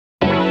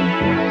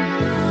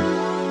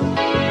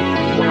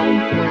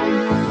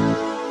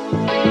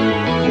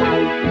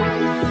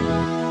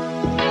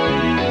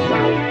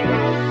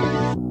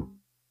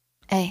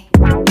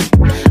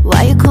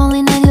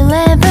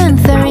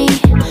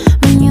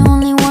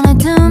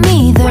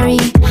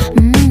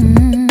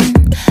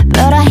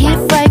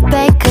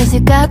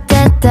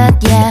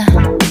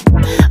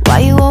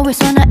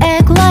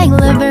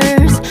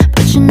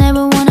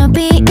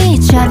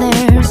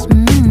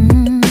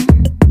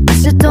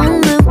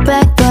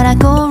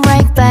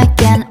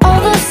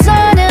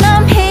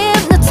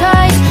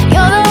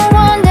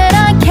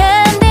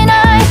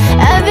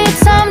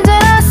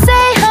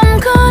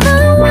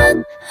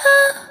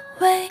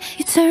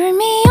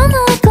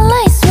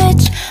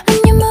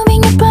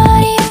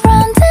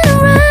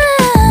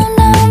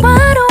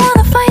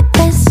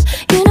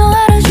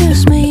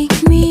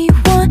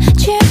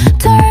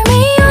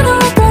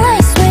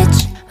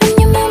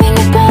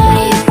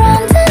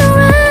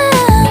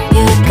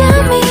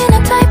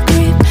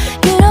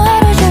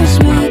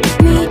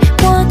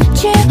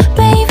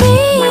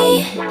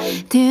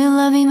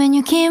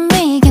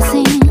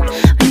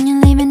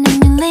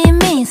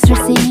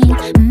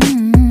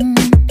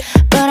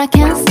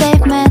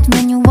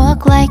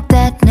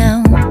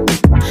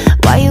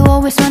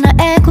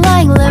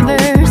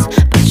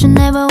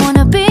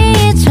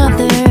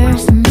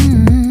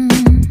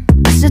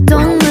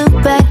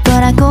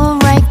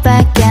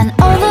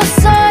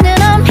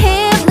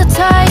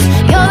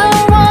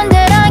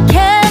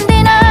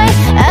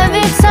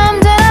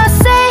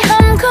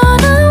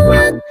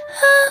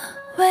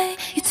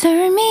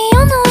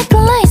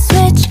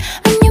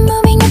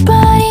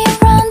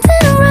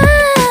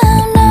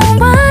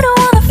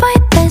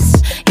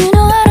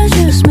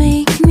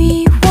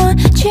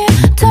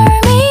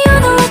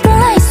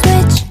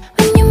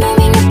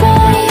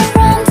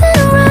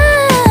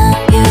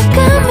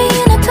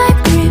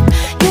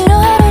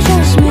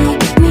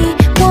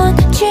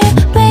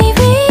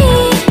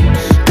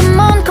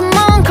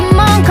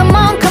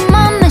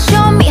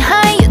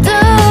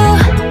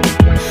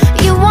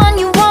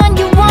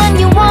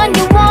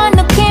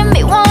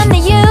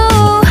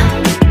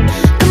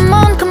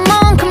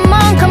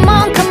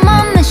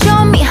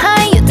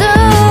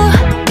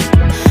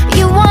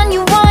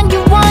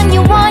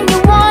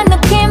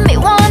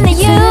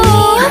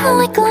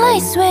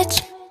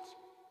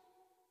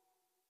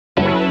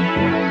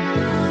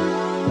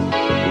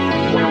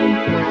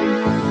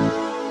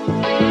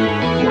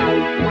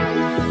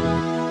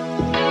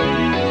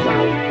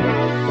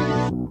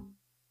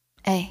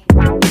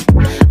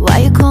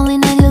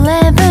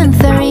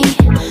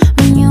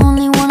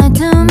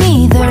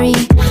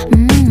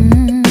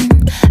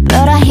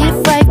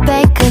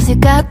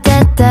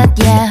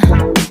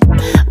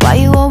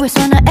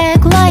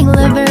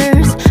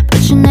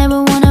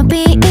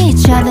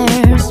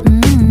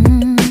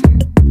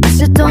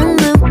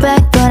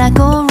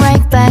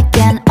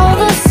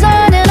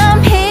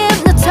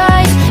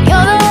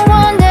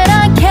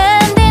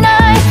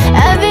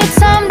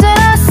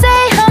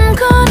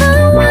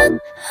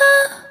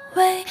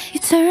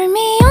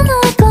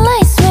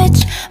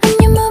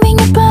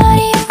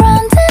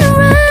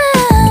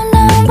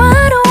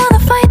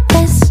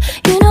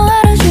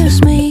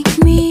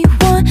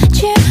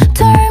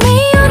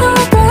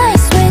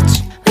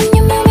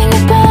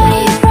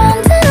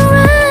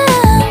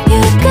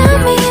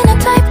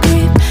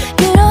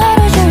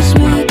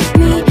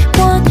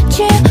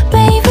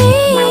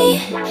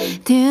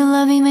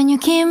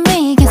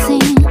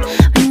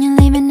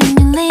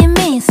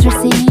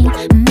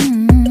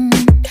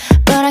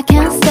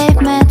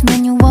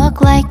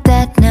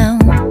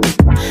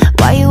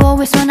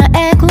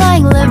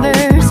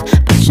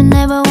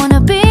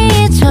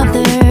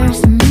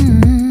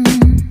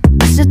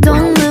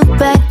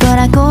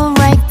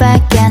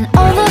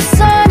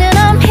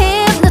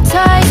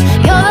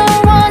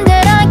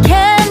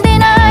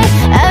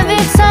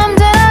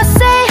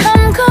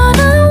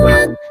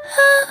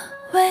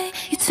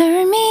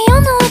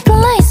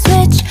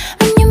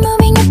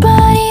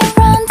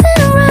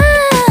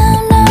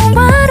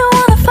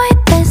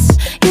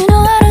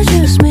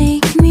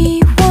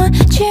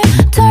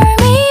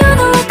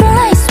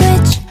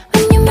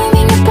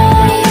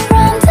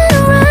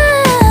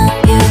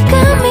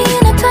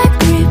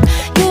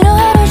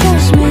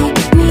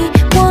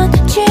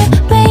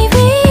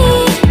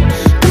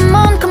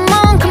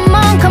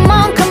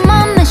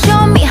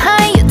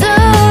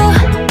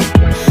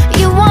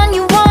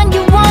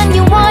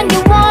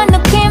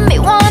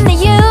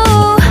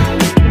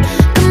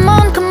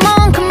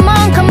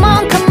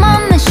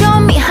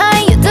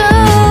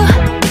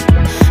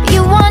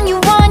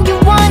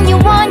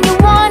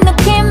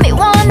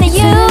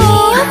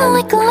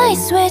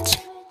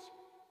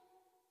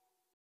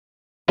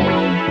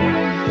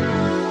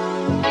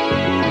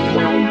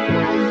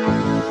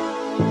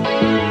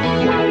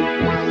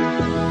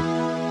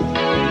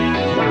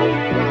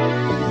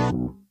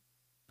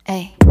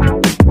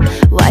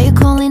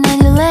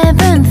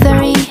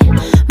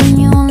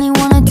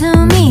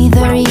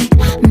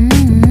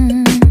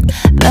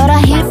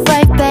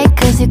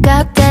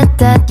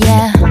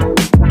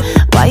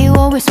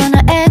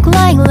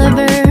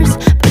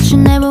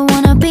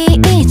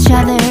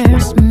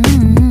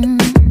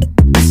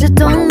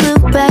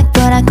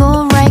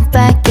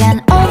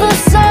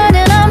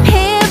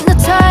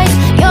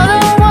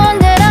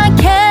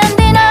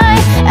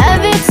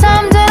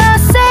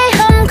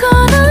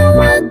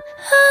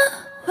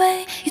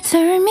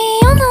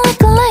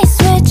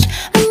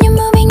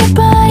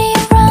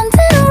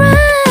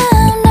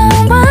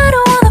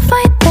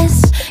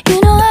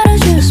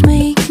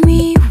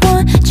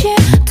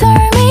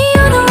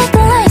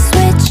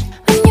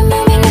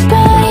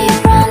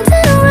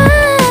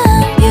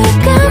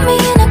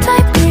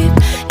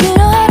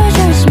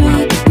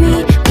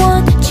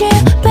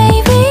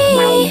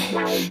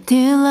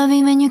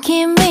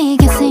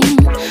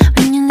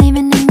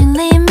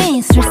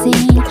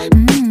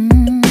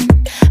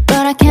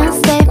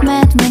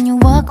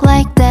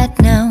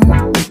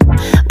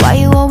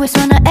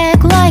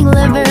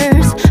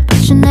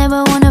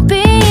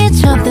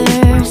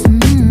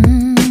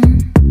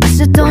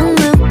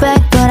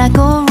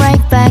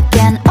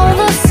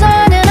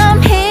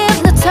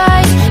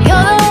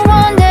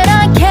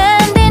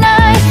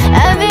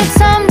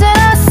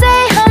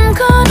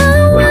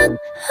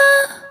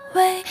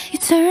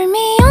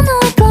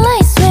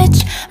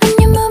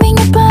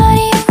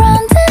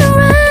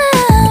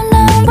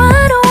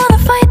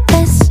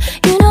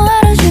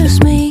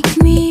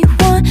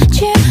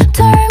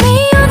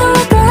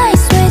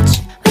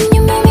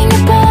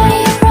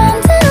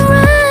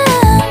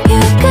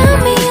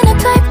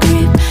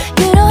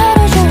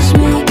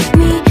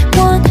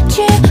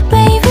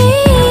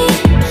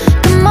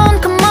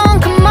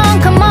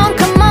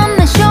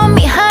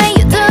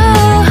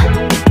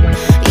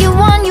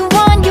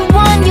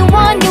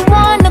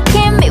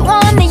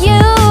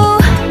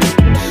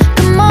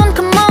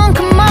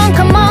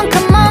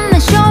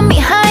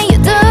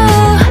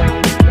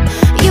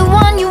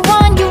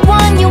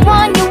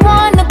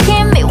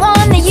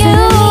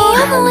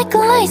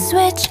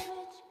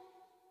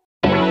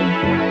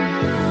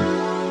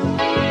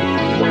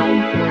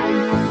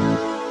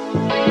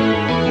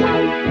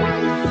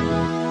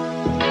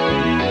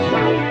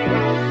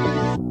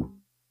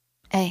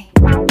Hey,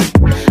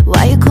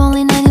 why you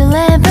calling at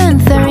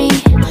 11:30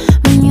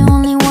 when you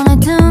only wanna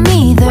do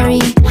me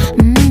 30?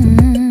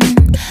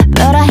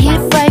 But I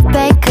hit right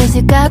back 'cause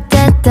you got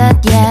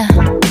that, yeah.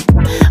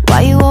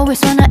 Why you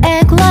always wanna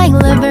act like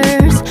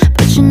lovers,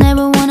 but you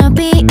never wanna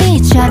be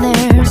each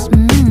other's?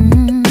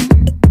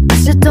 I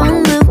said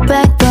don't look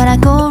back, but I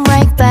go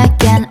right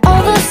back, and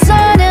all of a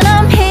sudden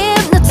I'm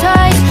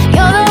hypnotized.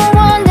 You're the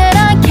one that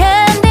I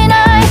can't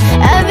deny.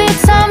 Every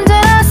time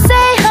that I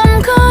say I'm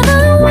gonna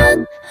walk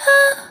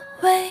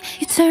away,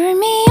 you turn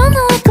me on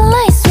like a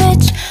light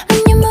switch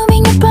when you're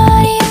moving your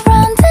body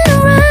around and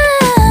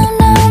around.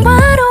 Now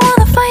I don't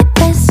wanna fight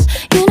this.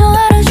 You know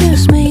how to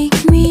just make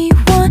me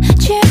want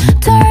you.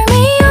 Turn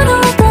me on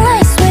like a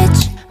light switch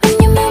when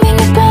you're moving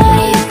your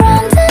body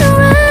around and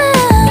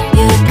around.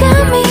 You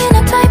got me in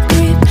a tight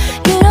grip.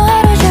 You know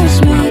how to just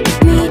make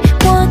me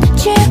want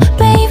you,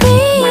 baby.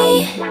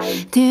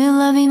 Do you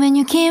love me when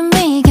you keep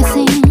me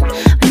guessing?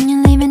 When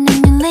you're leaving and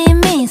you leave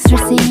me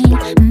stressing?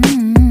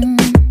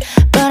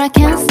 But I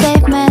can't stay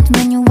mad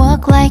when you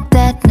walk like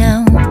that now.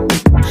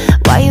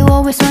 Why you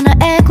always wanna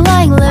act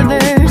like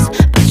lovers,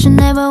 but you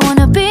never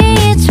wanna be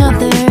each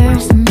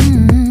other's?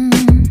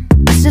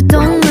 I said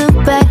don't look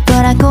back,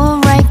 but I go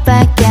right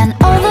back, and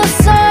all of a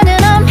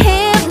sudden I'm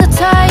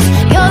hypnotized.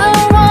 You're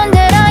the one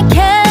that I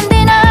can't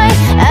deny.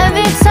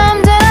 Every time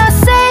that I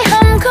say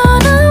I'm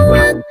gonna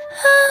walk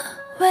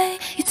away,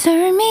 you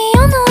turn me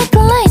on like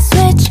a light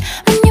switch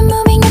when you're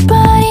moving your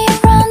body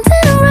around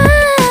and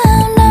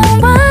around. Now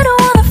I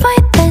don't wanna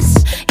fight this.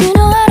 You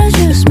know how to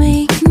just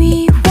make me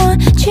want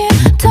you.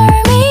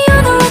 Turn me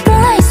on like a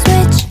light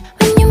switch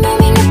when you're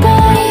moving your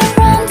body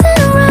around and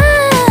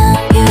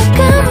around. You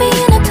got me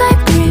in a tight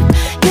grip.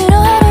 You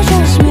know how to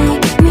just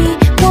make me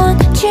want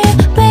you,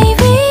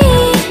 baby.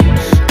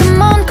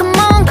 Come on, come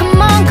on,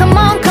 come on, come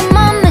on, come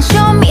on, and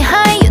show me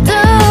how you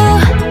do.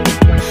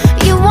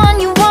 You want,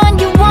 you want,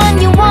 you want,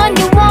 you want,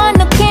 you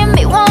wanna keep me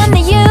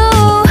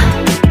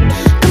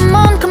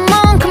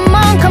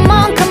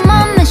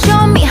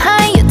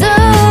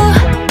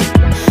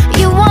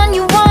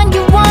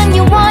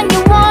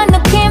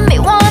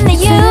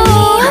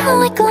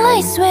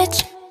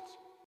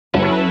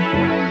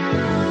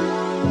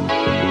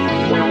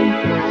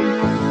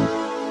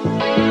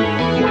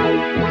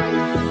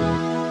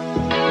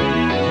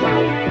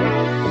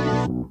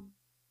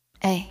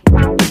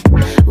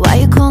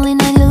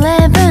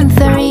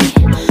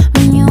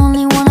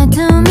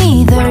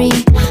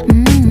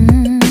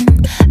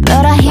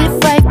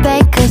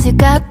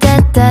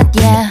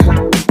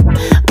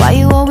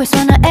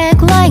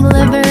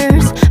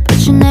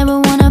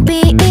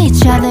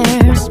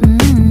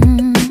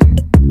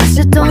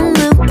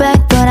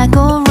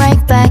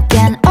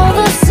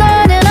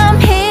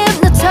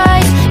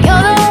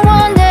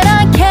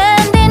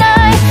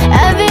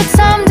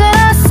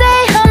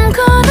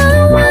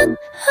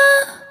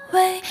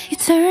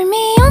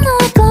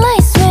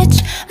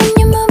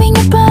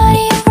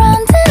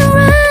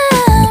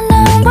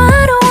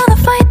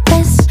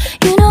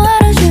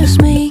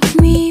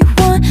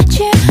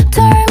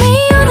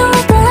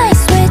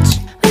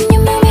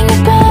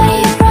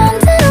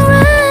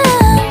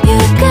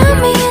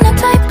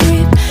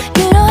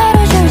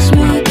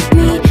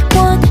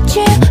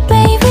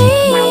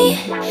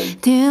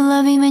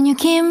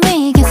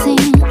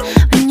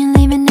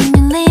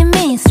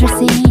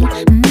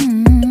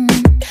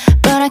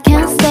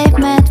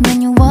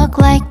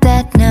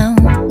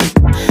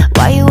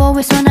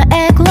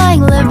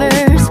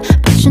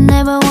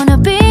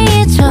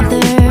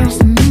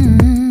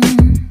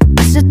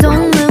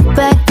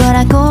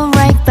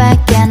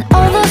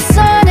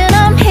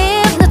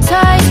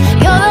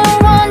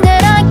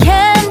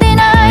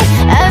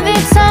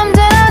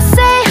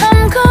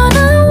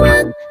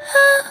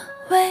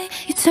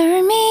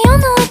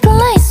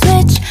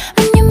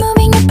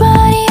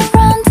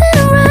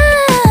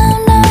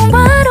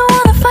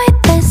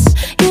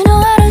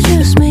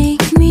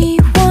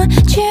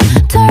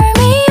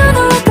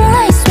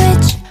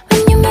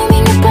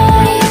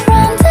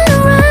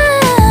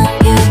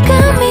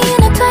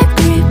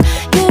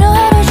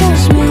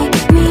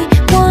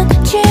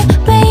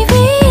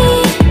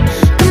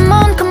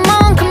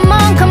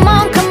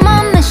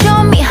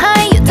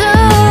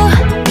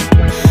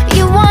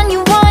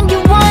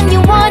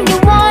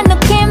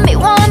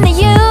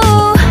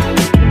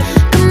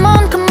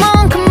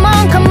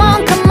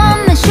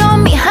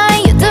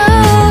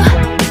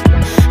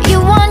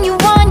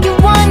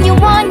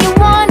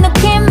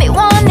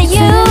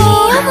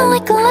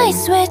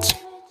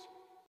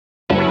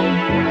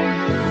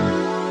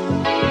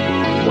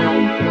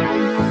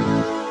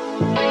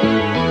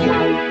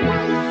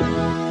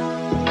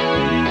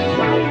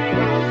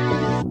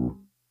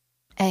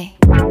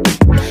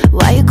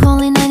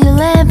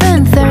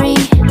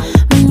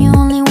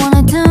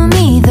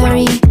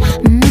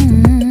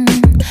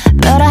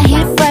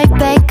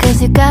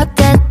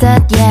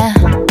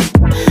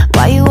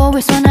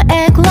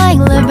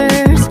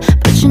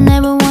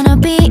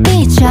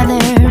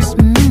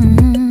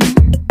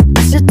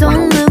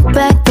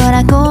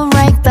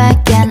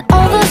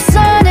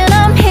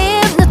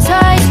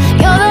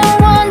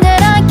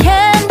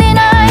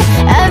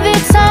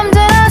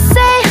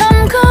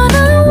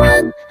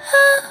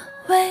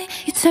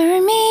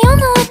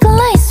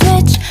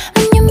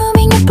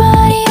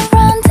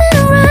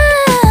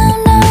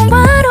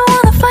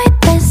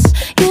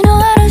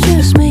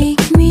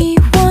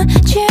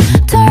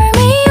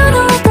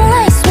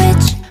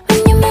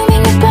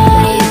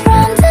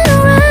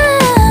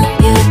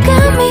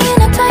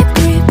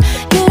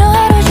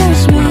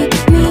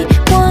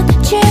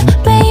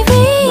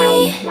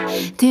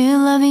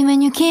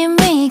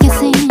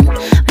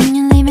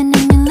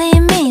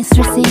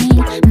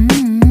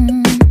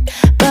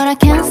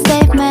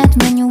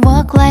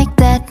walk like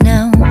that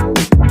now?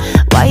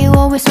 Why you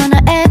always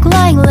wanna act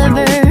like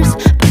lovers,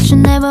 but you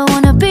never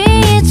wanna be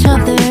each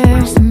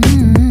other's?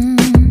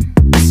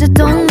 I said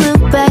don't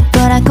look back,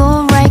 but I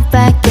go right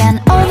back,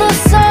 and all of a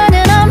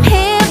sudden I'm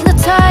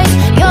hypnotized.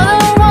 You're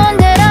the one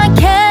that I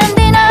can't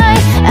deny.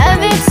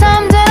 Every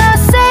time that I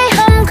say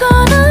I'm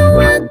gonna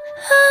walk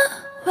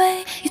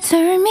away, you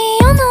turn me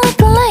on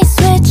like a light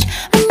switch.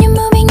 When you're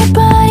moving your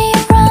body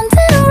around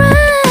and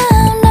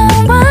around, now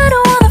I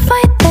don't wanna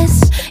fight this.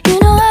 You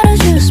know how to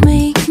just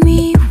make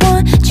me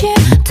want you.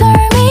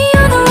 Turn me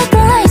on like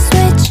a light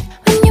switch.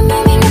 When you're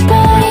moving your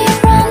body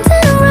around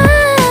and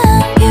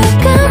around, you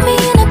got me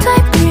in a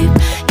tight grip.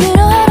 You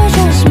know how to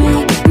just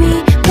make me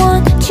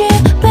want you,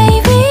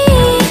 baby.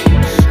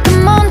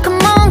 Come on,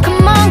 come on,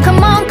 come on,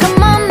 come on,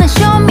 come on, and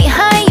show me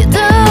how you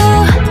do.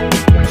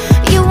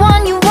 You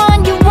want, you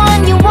want, you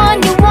want, you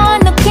want, you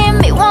want to keep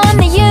me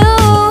wanting you.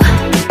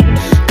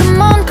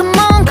 Come on, come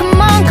on,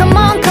 come on, come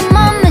on, come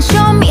on, and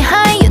show me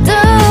how you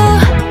do.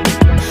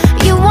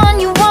 You want,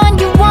 you want,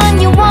 you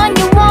want, you want,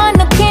 you want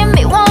to keep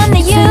me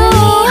wanting you.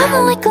 Turn me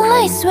on like a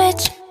light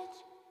switch.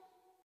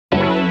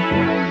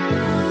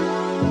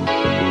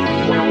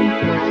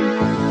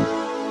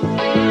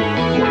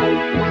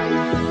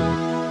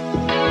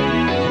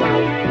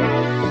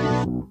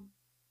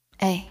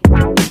 Hey,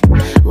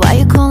 why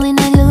you calling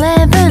at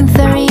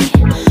 11:30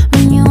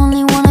 when you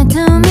only wanna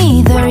do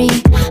me 30?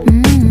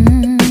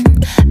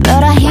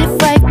 But I hit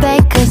right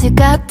back 'cause you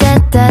got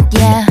that,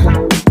 yeah.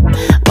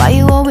 Why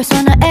you always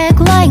wanna act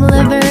like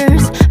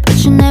lovers, but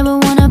you never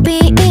wanna be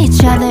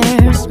each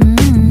other's?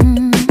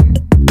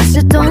 I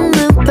said don't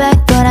look back,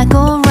 but I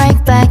go right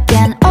back,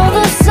 and all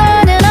of a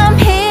sudden I'm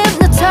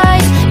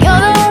hypnotized.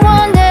 You're the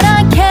one that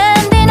I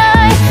can't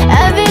deny.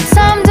 Every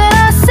time that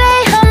I say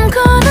I'm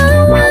gonna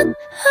walk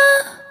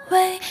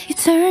away, you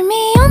turn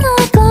me on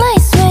like a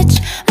light switch.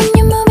 When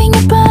you're moving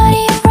your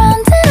body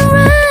around and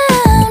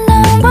around,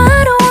 now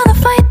I don't wanna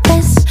fight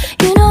this.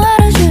 You know how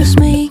to just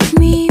make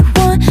me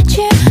want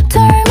you.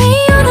 Turn me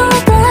on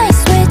like a light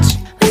switch.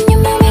 When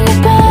you're moving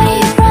your body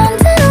around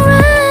and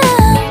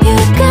around, you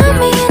got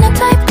me in a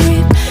tight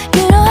grip.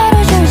 You know how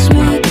to just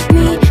make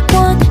me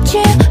want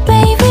you,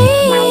 baby.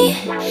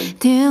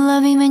 Do you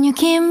love me when you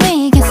keep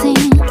me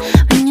guessing?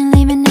 When you're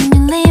leaving and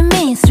you leave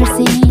me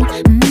stressing?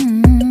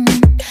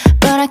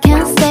 But I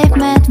can't stay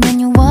mad when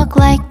you walk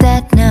like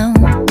that now.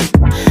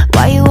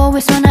 Why you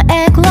always wanna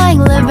act like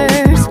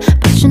lovers,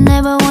 but you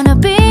never wanna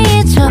be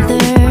each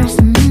other's?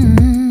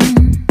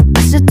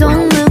 I said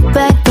don't look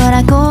back, but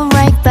I go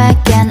right back,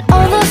 and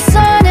all of a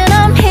sudden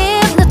I'm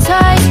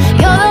hypnotized.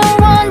 You're the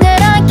one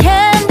that I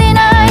can't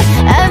deny.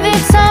 Every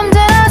time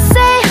that I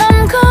say I'm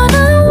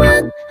gonna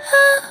walk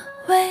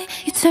away,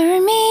 you turn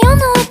me on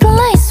like a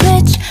light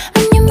switch.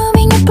 When you're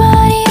moving your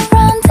body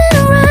around and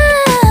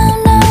around,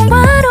 now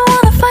I don't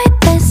wanna fight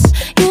this.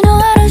 You know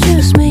how to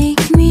just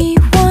make me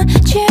want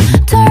you.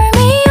 Turn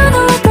me on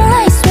like a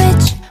light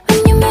switch. When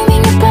you're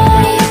moving your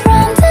body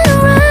around and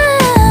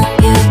around,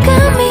 you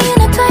got me in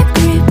a tight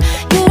grip.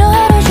 You know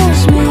how to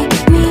just make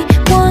me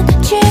want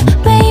you,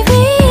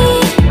 baby.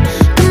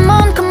 Come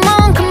on, come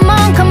on, come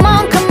on, come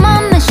on, come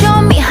on, and show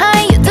me how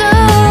you do.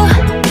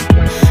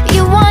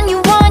 You want, you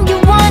want, you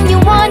want, you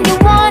want, you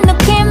want to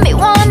keep me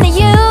wanting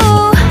you.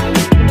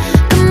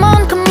 Come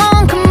on, come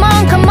on, come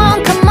on, come on,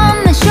 come on,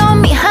 and show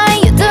me how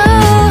you do.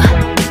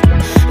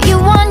 You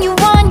want, you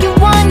want, you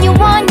want, you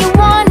want, you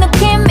want to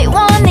keep me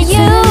wanting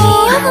you. Turn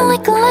me on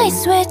like a light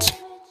switch.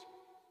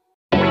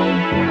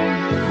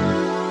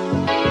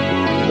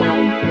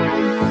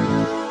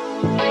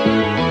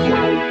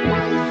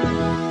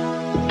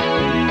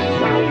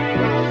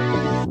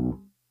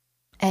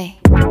 Hey,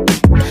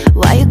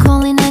 why you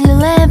calling at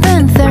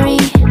 11:30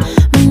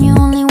 when you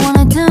only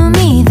wanna do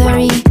me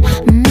 30?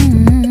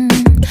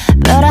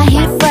 But I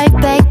hit right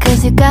back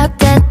 'cause you got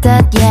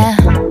that, yeah.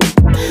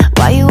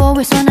 Why you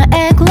always wanna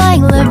act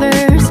like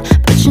lovers,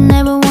 but you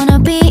never wanna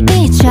be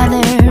each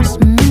other's?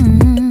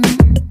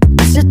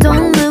 I said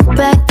don't look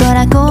back, but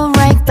I go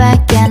right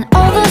back, and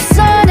all of a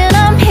sudden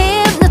I'm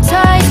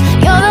hypnotized.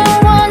 You're the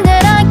one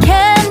that I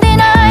can't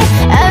deny.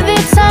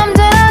 Every time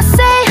that I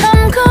say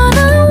I'm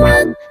gonna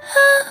walk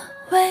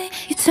away,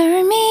 you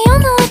turn me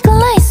on like a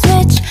light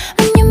switch.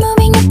 When you're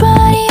moving your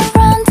body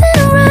around and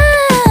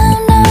around,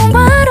 now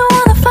I don't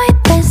wanna fight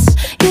this.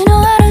 You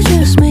know how to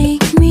just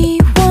make me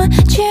want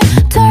you.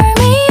 Turn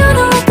me on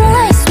like a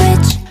light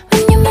switch.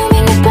 When you're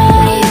moving your body around and around, you got me in a tight grip. You know how to just make me want you, baby. Come on, come on, come on, come on, come on, and show me how you do. You want, you want, you want, you want, you want to keep me wanting you. Come on, come on, come on, come on, come on, come on, and show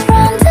me how you do. You want, you want, you want, you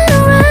want, you want to keep me wanting you. You turn me on like a light switch. When you're moving your body around and around, you got me in a tight grip. When you're moving your body around and around, now I don't wanna fight this. You know how to just make me want you. Turn me on like a light switch. When you're moving your body around and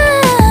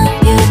around,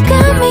 you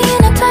got me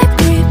in a tight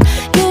grip.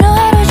 You know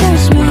how to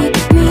just make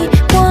me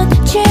want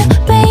you,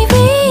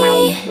 baby.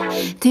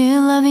 Do you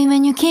love me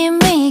when you keep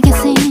me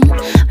guessing?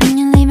 When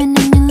you're leaving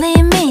and you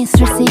leave me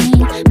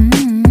stressing?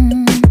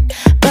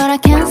 But I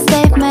can't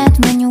stay mad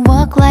when you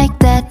walk like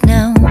that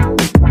now.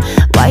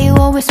 Why you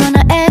always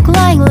wanna act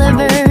like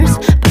lovers,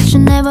 but you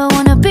never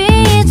wanna be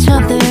each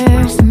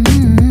other's?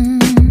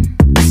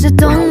 I said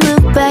don't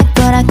look back,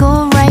 but I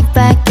go right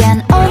back,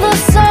 and all of a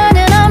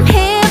sudden I'm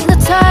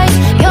hypnotized.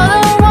 You're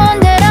the one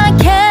that I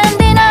can't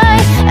deny.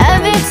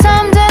 Every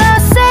time that I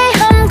say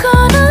I'm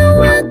gonna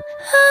walk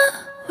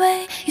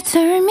away, you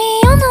turn me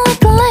on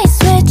like a light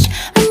switch.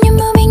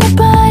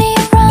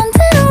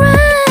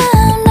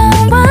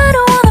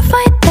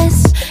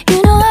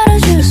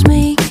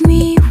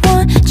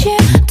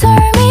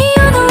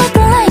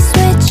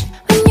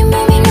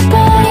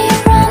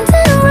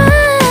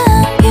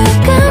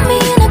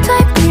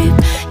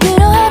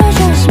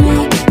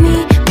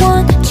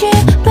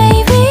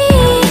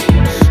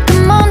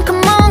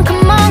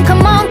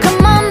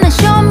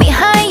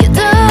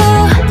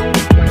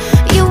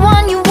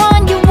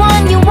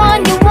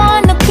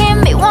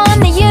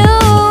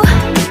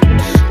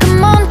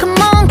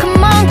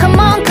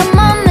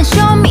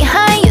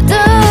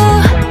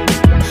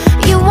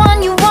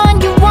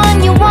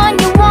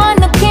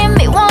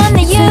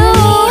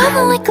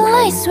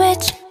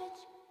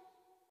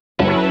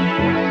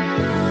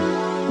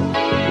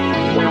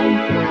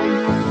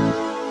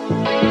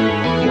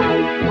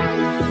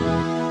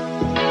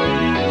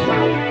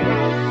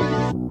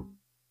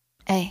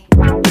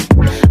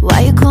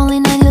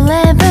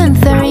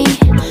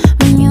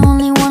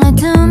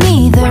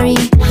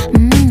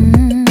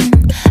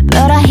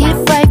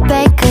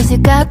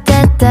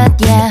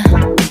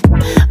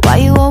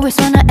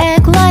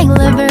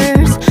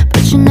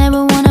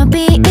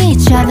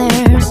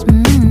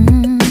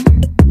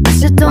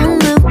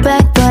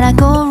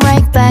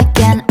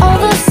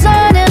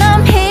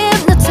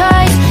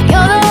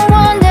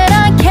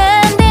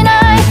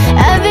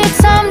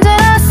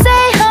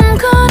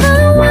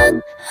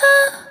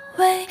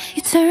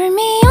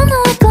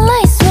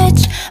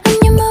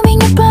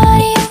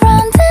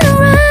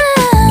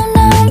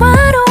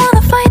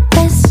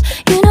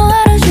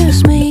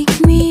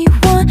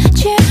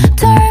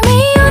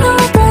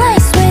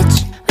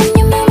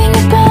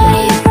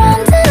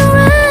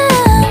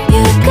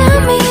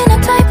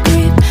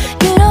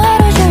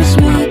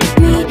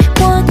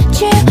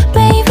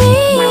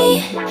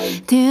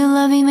 Do you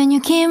love it when you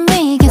keep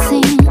me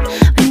guessing?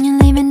 When you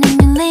leave and then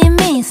you leave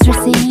me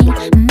stressing?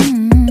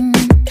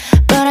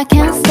 But I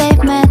can't stay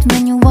mad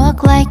when you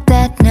walk like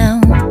that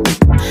now.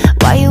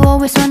 Why you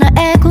always wanna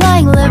act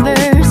like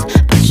lovers,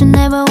 but you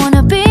never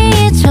wanna be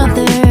each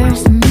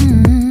other's?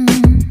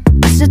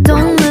 I said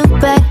don't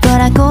look back,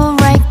 but I go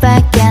right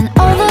back. And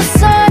all of a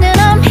sudden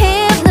I'm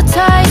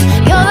hypnotized.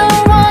 You're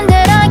the one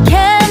that I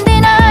can't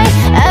deny.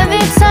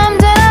 Every time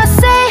that I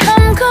say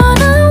I'm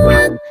gonna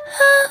walk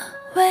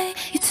away,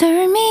 you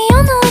turn me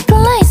on like a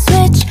light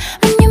switch.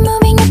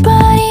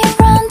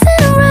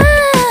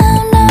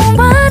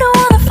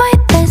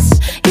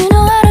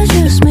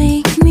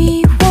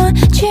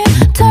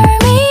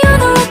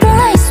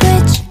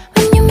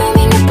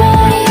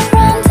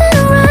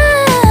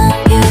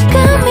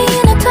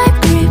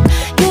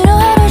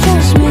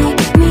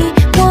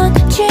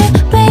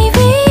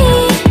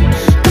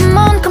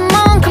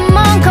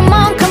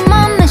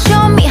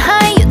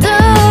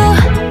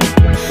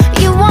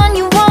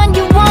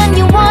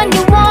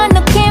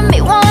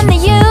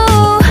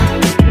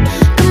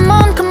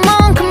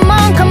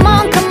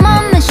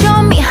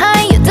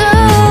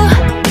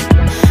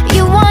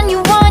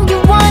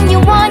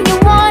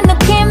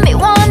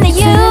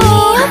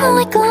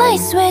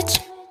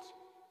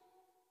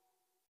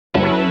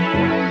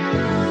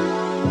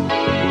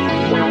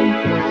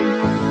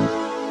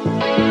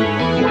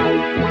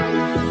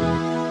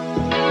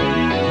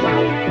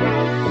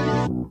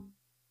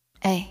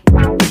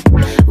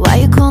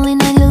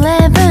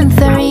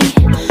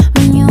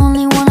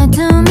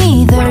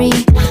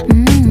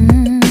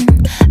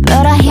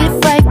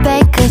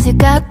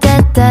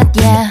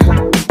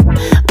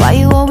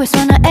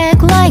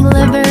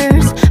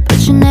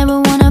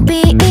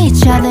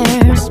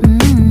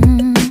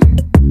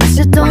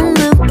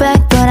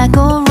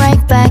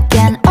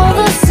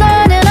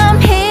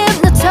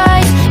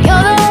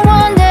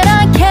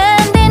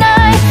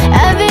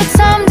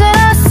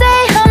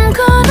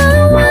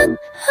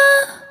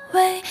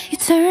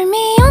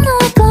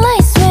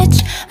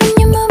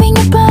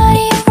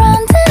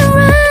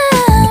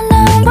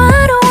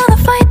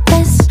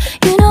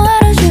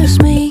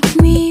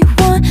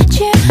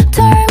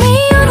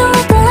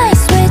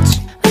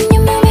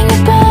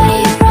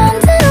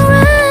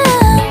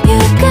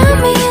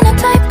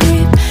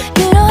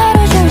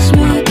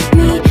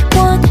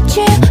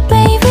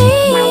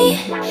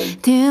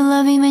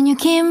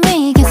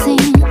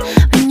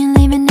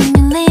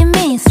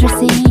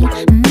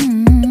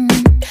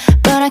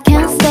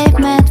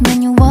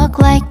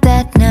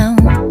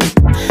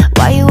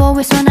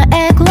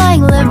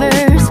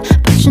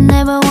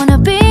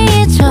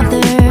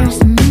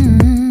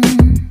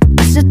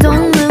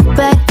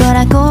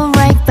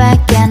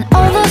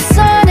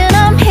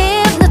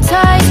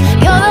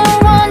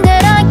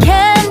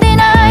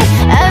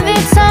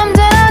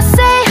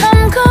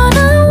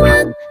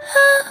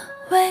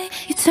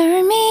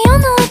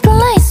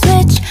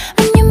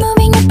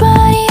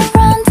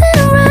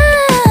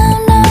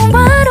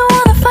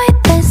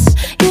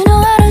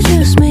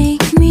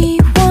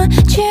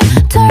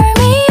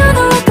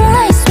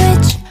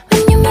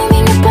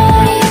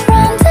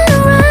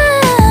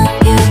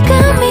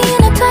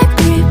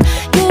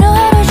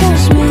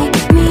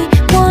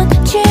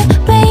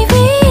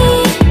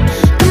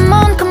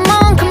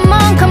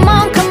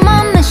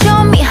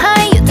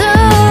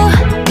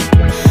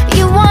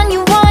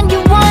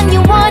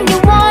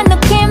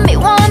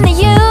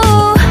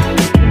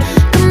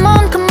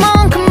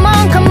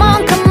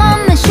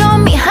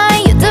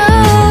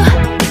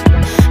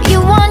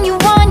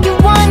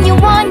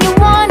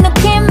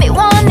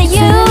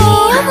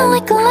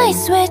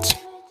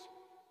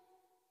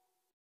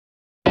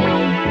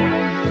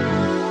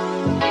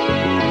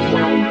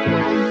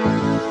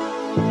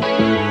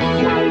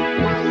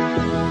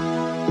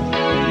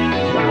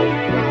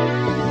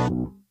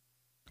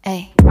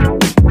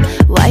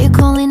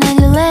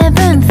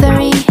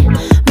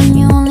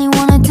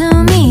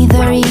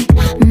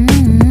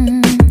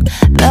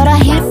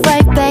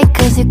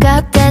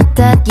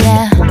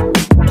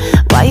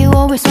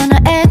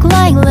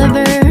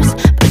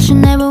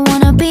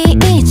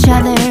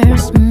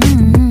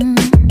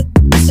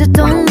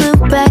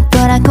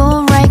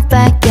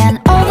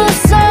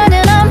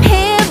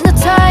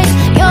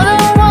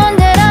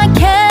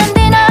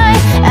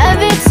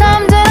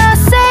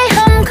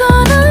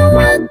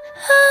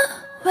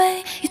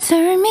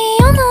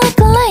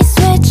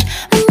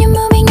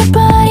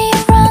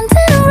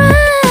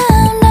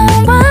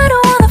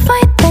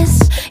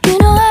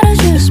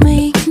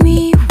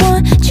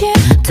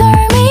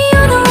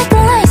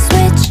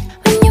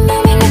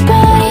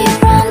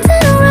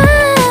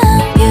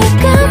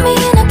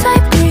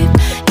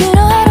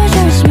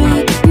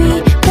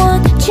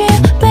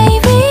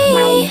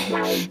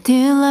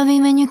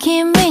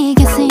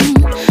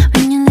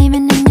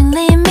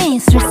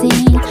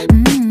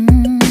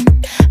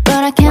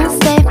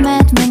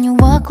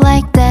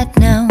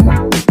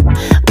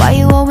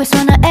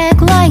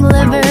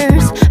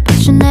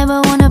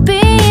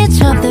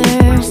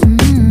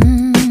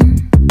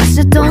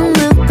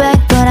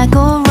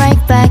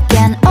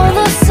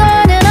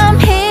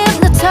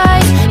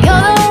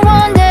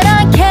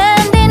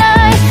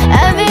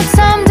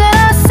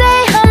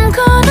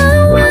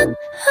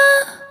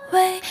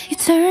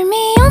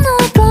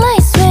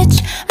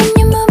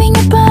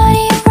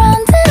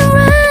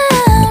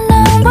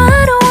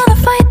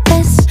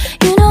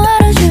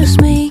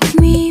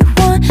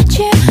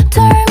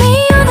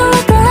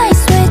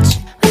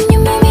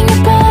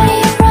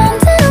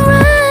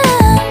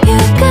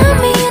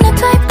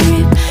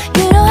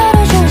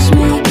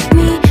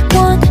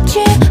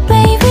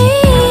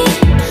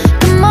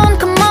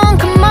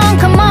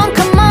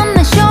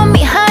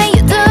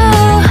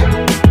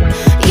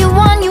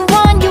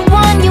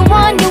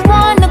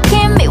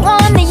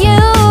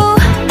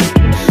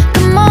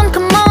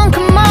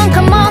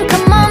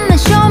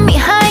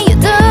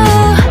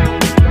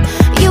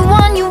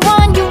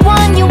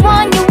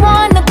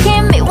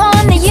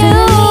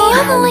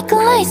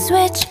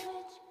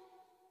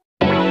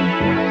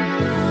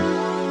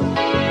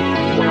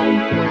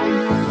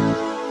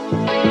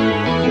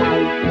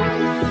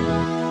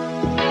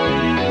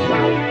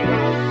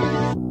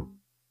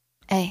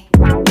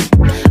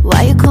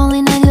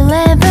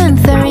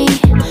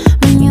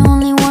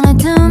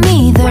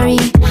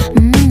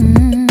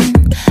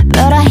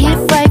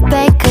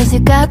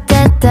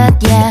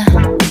 yeah.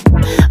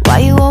 Why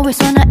you always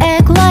wanna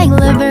act like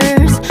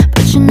lovers,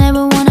 but you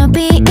never wanna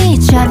be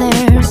each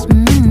other's?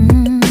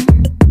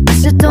 I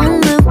said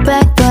don't look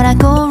back, but I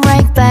go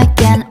right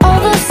back, and all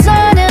of a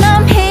sudden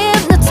I'm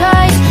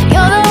hypnotized.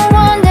 You're the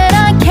one that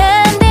I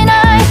can't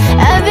deny.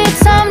 Every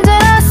time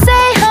that I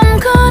say I'm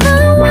gonna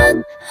walk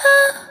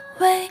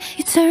away,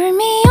 you turn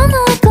me on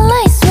like a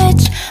light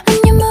switch. When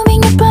you're moving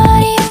your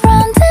body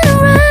around and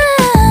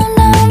around,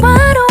 now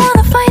I don't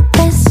wanna fight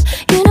this.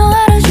 You know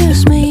how to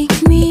just make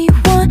me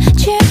want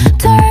you.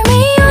 Turn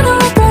me on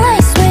like a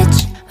light switch.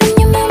 When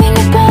you're moving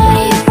your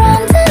body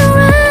around and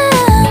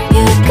around,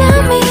 you got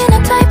me in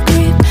a tight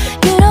grip.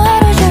 You know how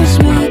to just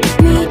make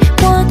me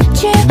want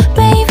you,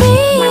 baby.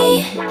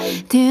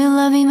 Do you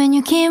love me when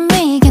you keep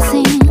me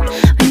guessing?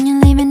 When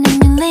you're leaving and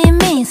you leave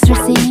me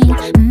stressing?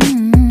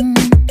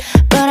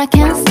 But I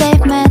can't stay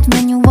mad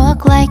when you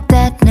walk like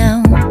that now.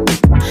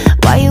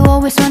 Why you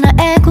always wanna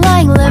act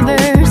like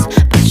lovers,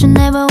 but you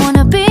never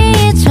wanna be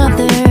each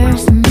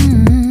other's?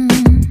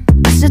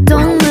 I said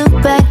don't look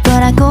back,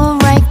 but I go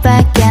right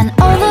back, and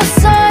all of a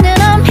sudden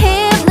I'm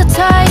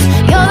hypnotized.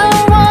 You're the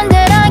one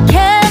that I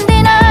can't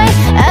deny.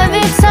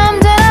 Every time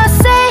that I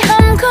say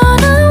I'm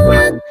gonna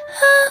walk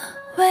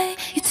away,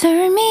 you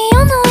turn me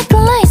on like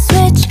a light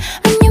switch.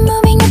 When you're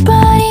moving your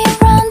body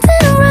around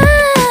and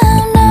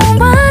around, now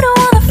I don't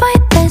wanna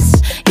fight this.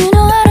 You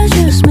know how to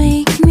just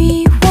make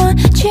me want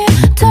you.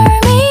 Turn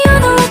me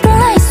on like a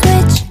light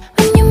switch.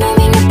 When you're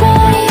moving your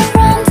body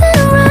around and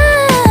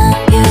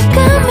around, you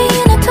got me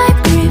in a tight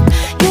grip.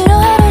 You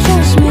know how to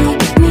just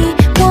make me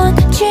want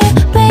you,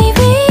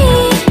 baby.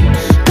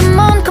 Come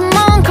on, come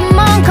on, come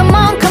on, come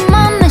on, come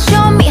on, and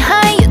show me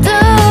how you do.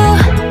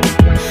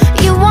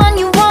 You want,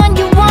 you want,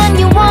 you want,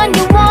 you want,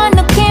 you want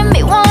to keep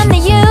me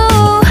wanting you.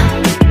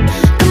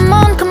 Come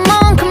on, come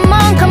on, come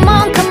on, come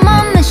on, come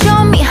on, and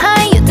show me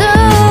how you do.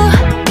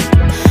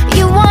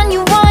 You want,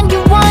 you want,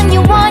 you want,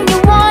 you want, you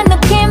want to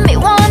keep me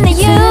wanting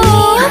you. Turn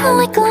me on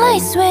like a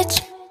light switch.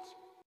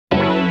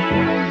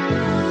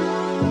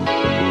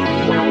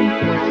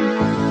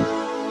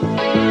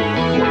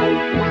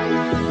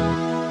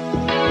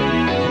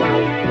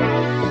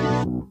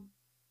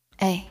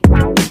 Hey,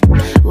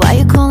 why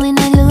you calling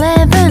at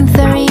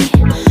 11:30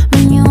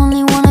 when you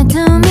only wanna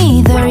do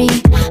me dirty?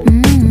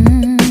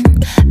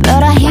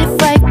 But I hit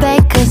right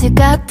back 'cause you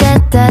got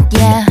that,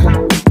 yeah.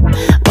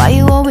 Why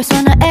you always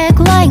wanna act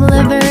like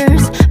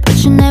lovers, but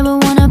you never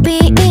wanna be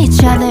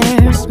each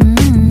other's?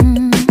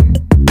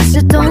 I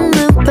said don't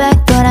look back,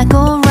 but I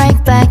go right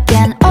back,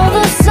 and all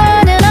of a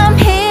sudden I'm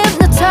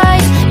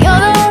hypnotized.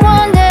 You're the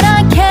one that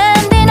I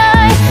can't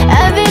deny.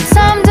 Every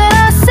time that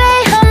I say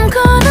I'm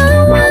gonna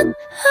walk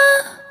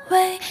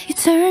away, you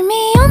turn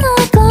me on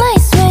like a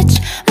light switch.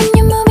 When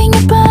you're moving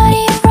your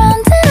body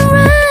around and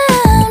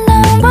around,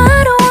 now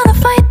I don't wanna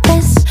fight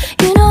this.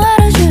 You know how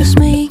to just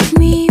make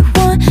me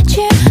want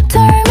you.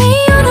 Turn me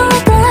on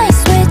like a light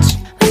switch.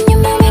 When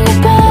you're moving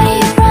your body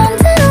around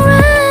and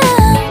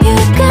around, you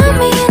got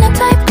me in a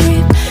tight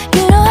grip.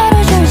 You know how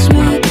to just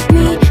make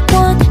me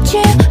want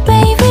you,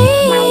 baby.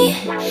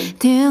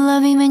 Do you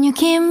love me when you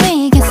keep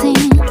me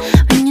guessing?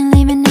 When you're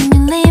leaving and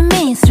you leave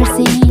me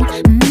stressing?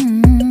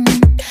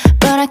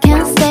 But I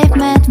can't stay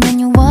mad when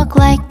you walk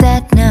like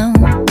that now.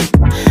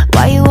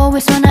 Why you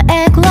always wanna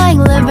act like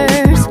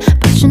lovers,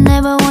 but you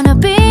never wanna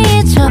be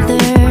each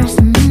other's?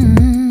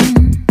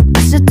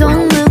 I said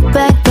don't look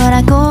back, but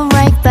I go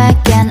right back,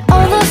 and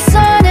all of a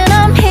sudden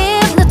I'm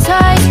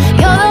hypnotized.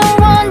 You're the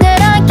one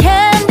that I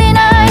can't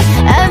deny.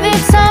 Every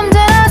time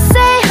that I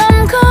say I'm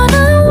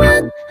gonna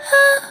walk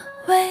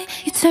away,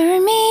 you turn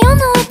me on like a light switch. When you're moving your body around and around, now I don't wanna fight this. You know how to just make me want you. Turn me on like a light switch. When you're moving your body around and around, you got me in a tight grip. You know how to just make me want you, baby. Do you love me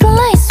when you keep me guessing? When you're leaving and you leave me stressing? But I can't stay mad when you walk like that now. Why you always wanna act like lovers, but you never wanna be each other's? I said don't look back, but I go right back, and all of a sudden I'm hypnotized. You're the one that I can't deny. Every time that I say I'm gonna walk away, you turn me on like a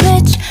light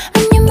switch.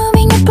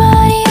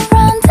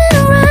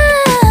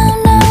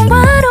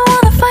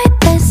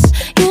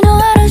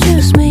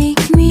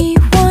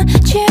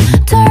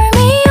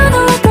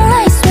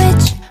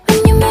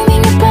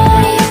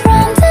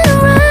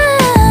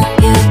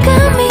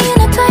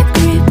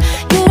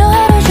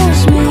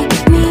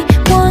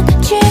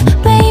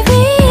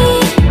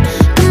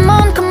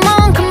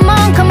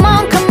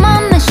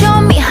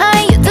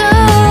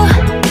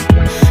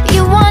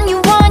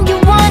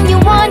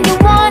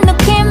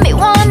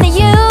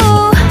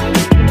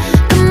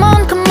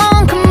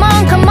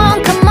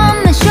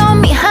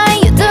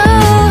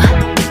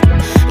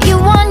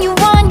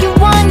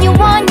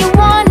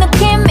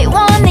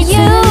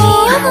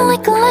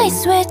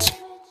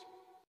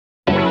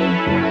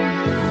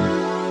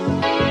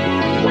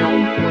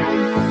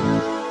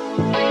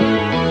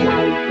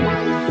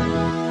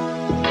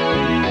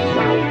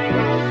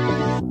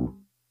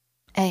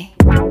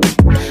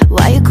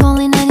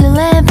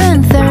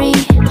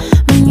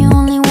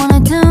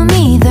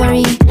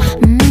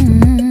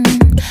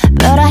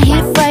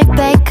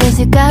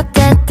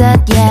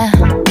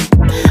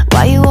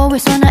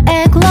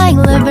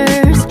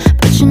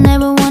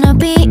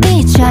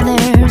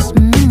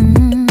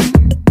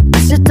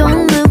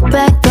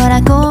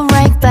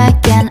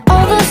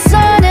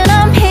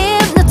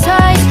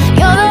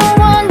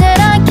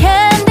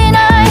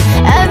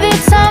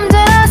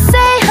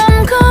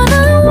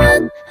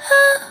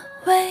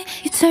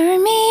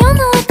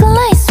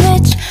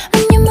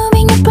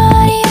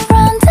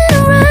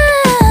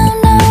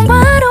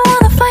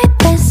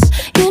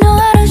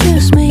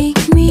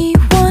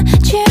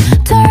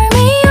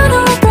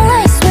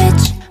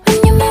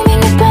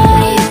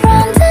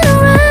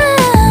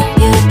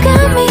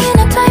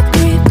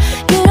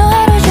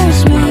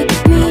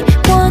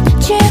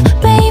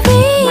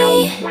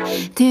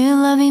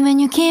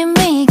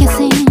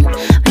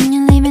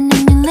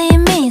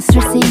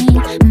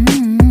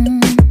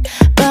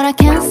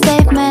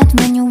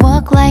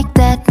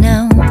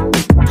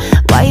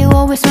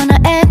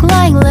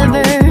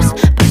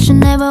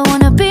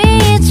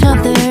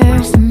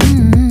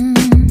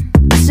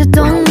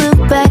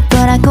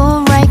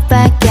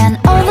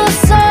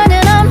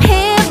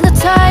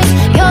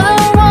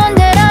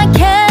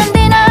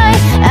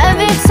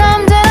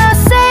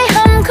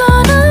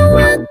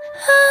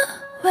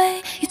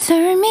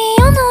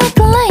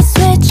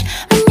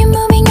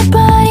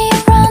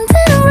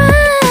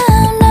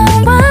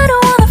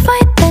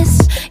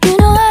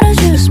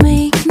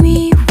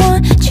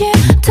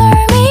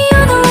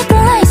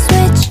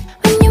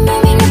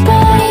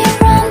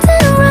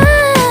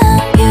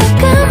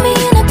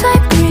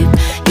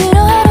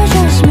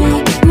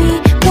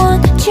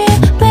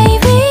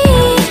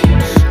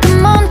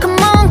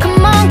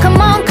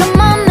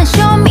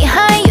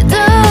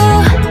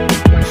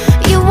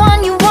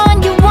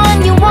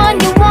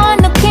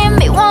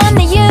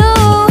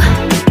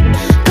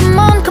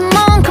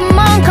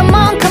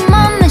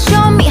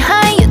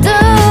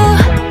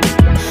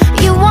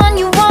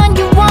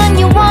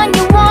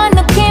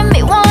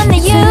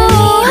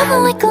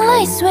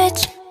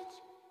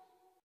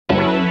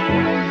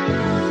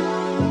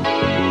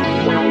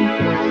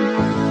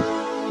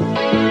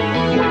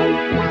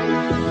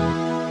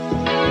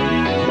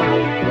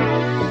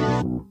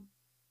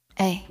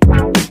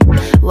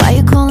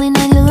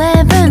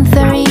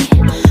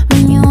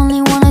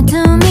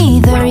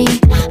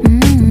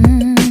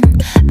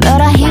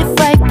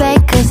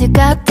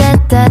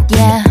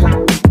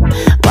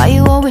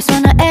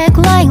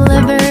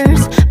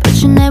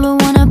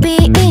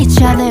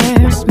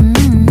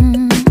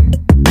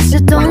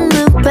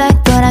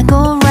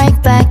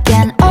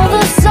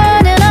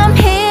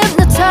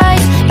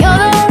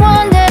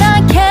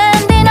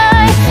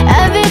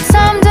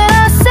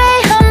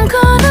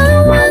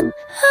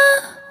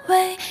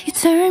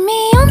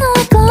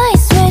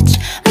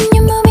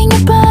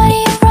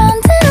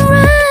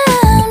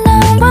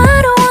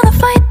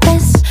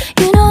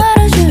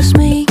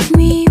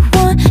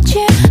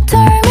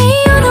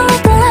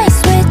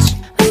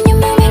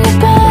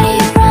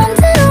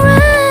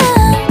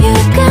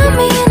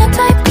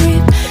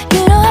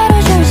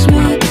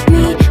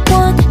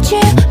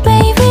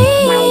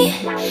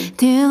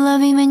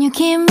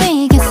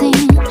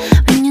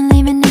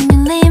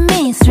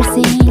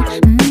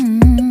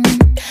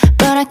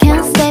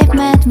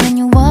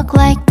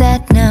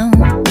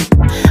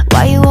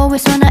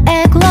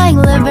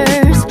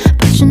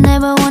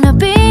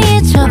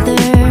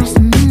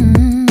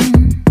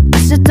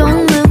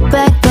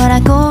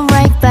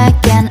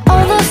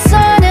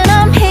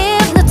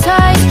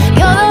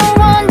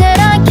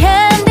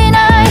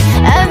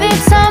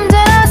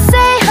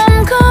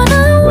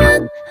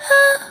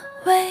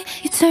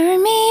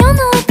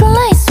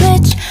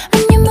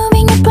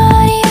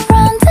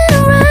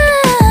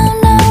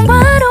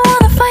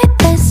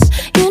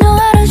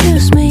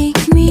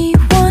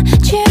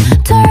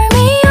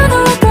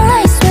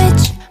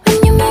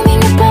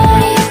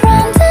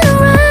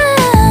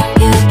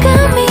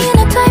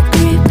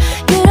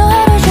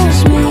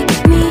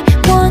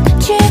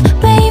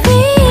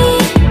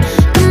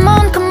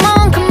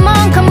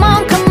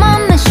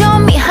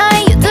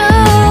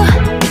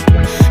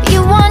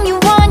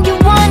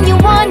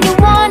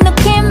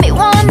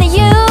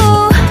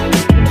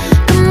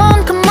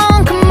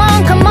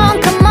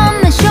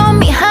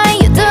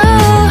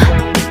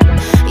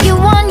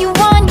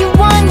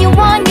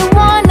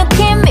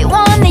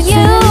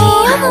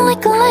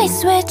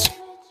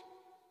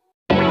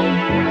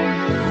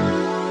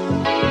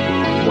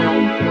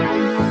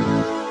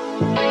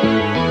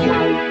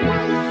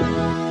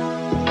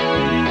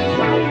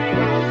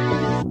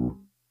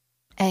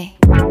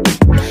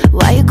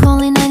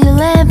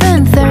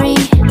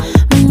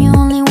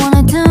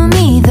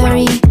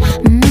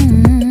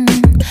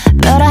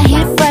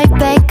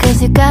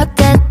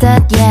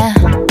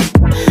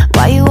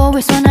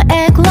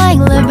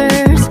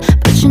 livers,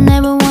 but you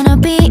never wanna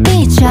be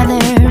each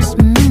other's.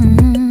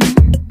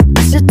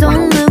 I said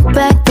don't look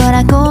back, but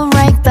I go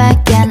right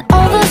back, and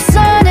all of a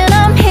sudden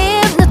I'm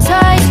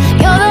hypnotized.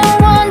 You're the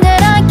one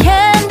that I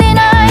can't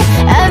deny.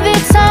 Every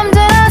time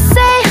that I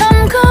say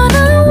I'm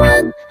gonna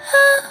walk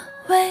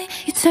away,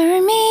 you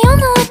turn me on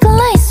like a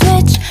light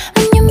switch.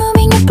 When you're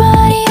moving your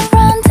body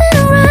around and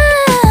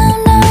around,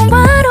 now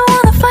I don't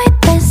wanna fight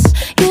this.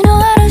 You know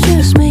how to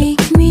just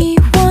make me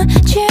want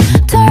you.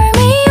 Turn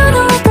me on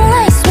like a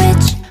light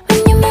switch. When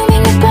you're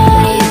moving your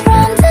body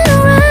around and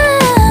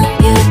around,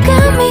 you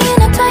got me in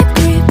a tight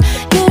grip.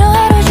 You know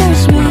how to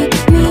just make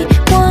me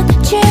want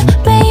you,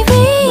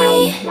 baby.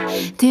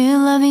 Do you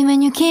love it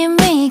when you keep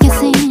me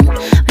guessing?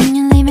 When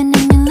you're leaving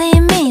and you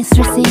leave me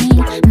stressing.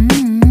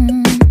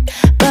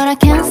 But I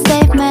can't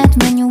stay mad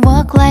when you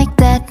walk like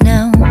that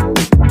now.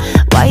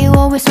 Why you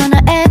always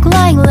wanna act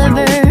like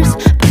lovers,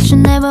 but you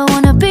never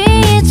wanna be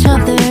each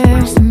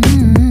other's?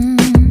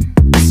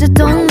 I said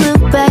don't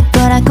look back,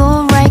 but I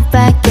go right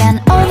back,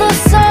 and all of a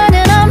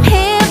sudden I'm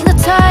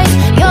hypnotized.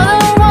 You're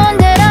the one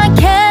that I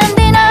can't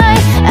deny.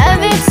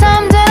 Every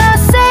time that I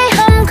say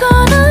I'm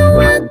gonna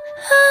walk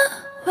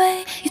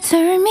away, you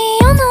turn me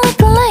on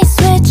like a light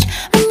switch.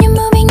 When you're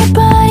moving your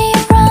body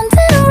around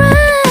and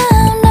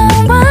around, now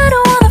I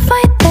don't wanna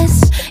fight this.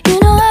 You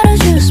know how to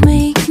just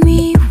make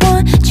me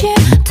want you.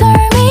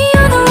 Turn me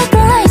on like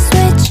a light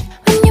switch.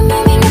 When you're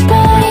moving your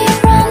body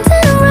around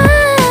and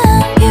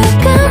around, you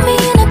got me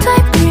in a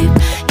tight grip.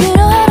 You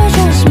know how to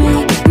just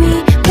make me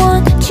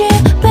want you,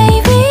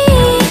 baby.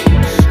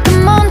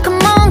 Come on,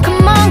 come on,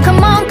 come on,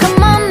 come on,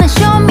 come on, and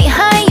show me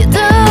how you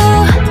do.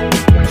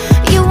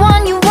 You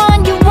want, you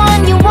want, you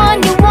want, you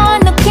want, you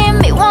want to keep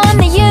me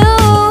wanting you.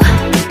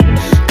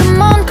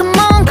 Come on, come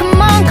on,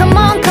 come on, come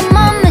on, come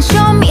on, and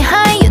show me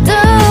how you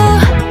do.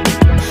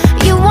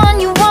 You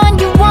want, you want,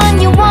 you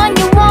want, you want,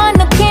 you want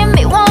to keep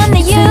me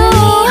wanting you. Turn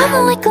me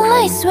on like a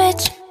light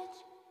switch.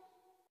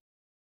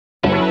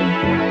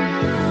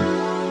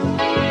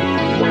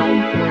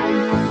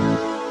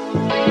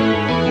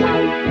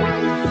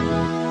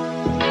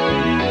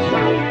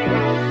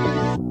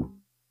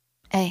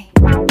 Hey,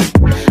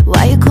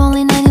 why you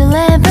calling at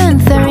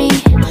 11:30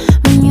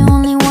 when you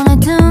only wanna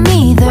do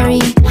me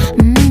 30?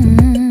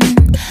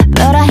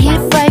 But I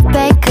hit right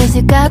back 'cause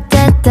you got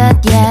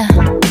that, yeah.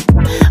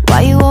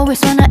 Why you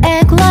always wanna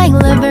act like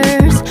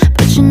lovers,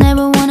 but you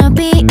never wanna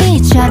be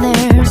each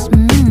other's?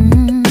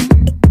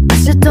 I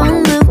said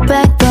don't look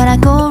back, but I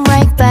go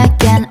right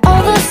back, and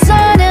all of a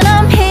sudden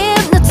I'm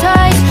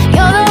hypnotized.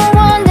 You're the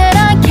one that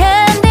I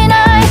can't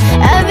deny.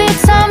 Every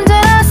time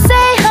that I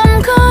say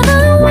I'm gonna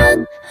walk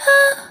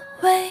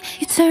away,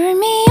 you turn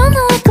me on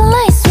like a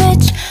light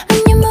switch.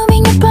 When you're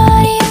moving your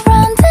body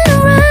around and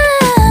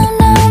around,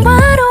 now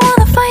I don't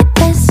wanna fight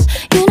this.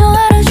 You know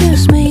how to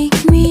just make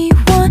me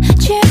want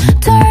you.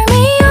 Turn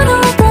me on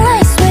like a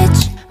light switch.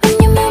 When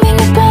you're moving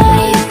your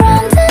body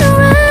around and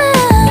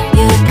around,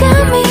 you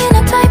got me in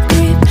a tight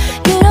grip.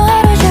 You know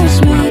how to just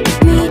make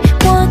me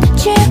want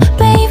you,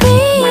 baby.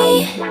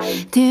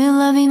 Do you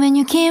love it when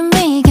you keep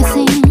me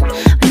guessing?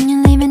 When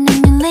you're leaving and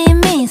you leave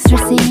me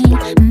stressing.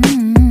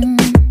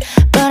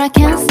 But I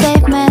can't stay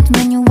mad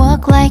when you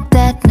walk like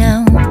that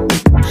now.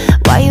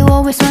 Why you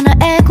always wanna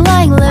act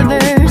like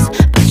lovers,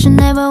 but you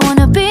never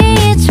wanna be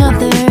each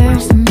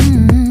other's?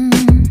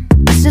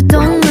 I said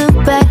don't look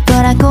back,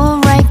 but I go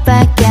right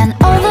back, and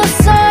all of a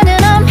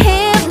sudden I'm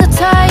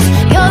hypnotized.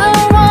 You're the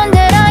one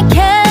that I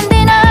can't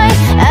deny.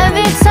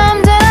 Every time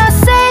that I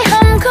say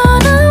I'm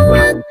gonna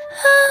walk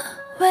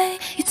away,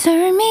 you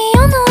turn me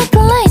on like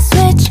a light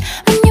switch.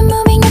 When you're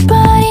moving your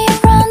body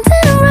around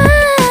and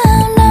around,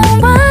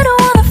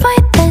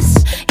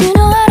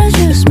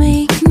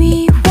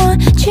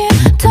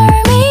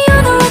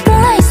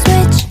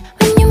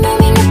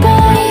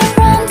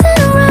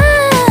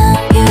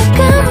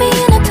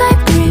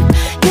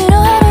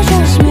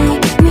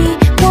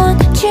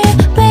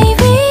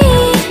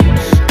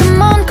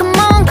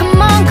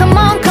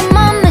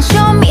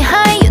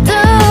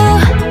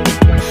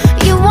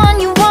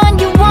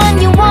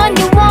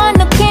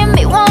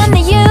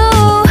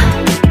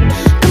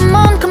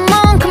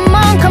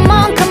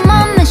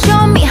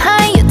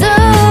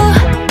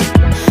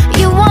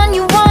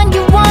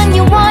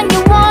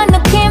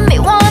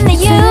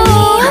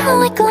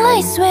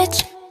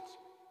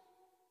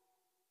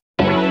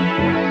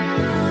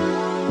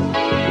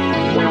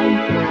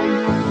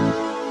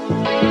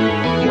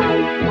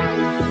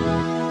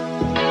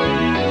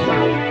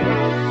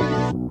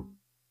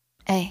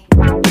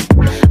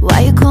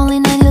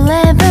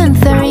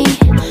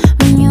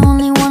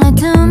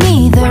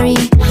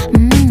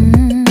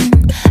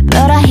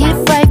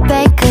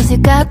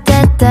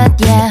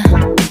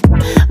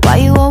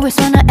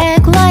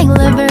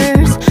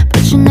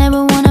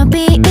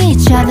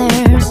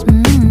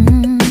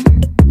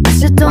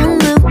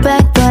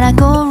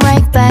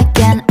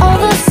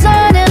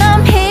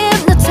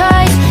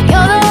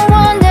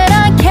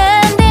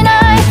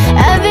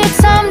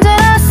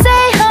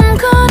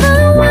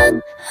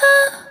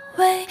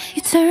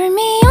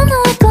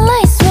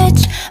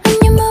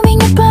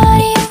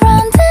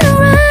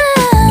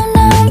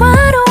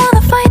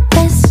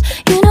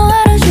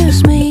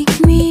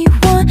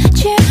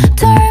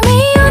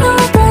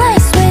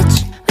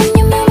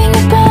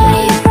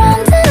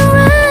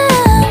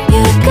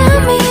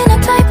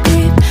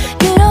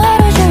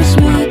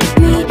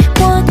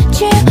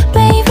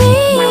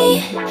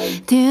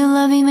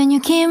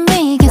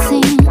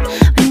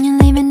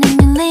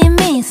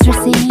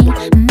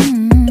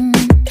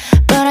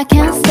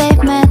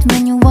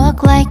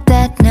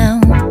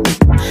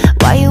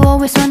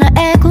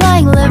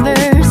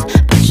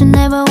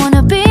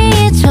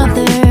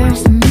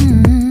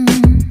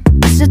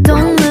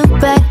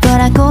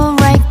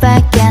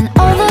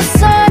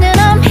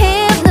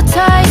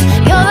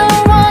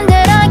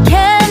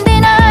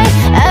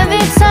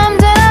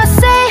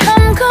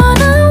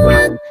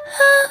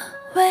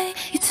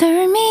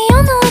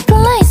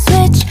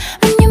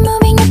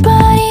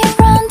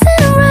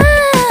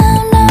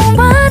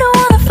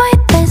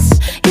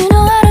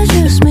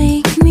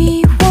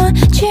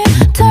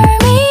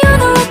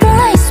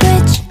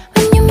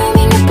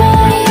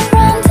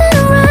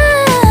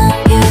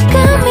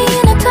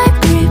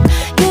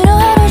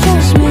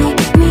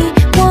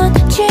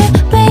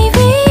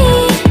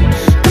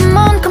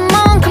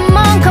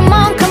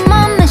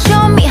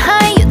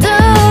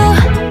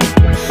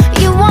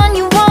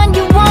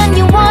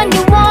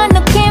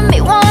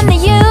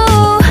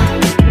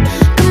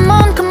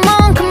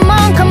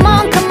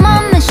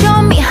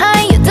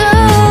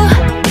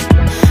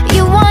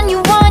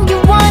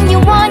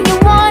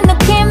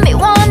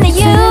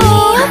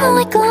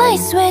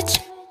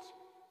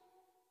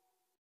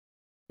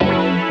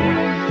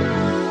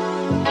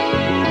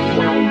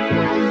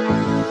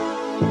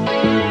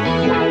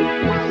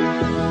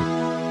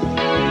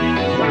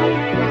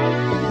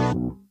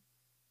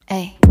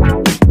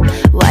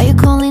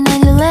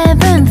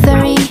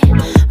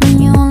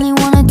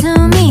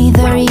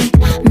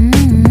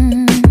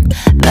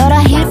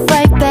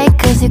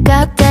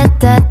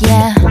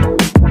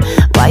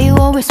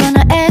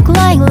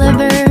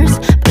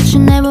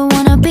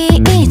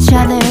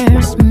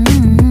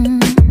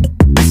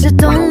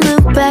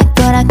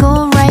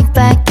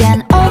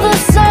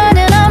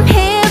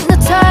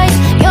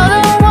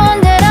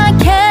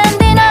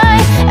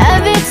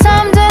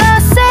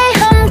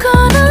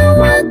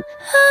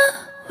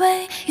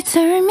 way you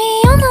turn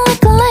me on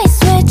like a light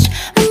switch.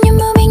 When you're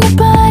moving your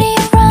body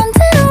around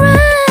and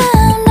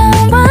around. Now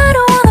I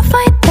don't wanna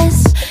fight this.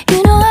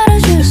 You know how to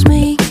just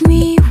make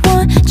me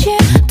want you.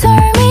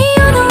 Turn me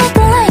on like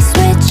a light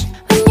switch.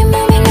 When you're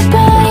moving your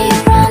body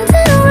around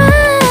and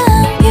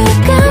around. You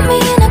got me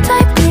in a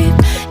tight grip.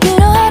 You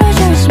know how to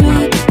just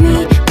make me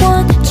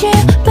want you,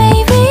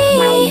 baby.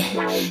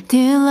 Do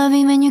you love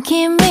me when you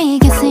keep me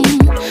guessing?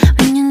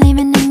 When you're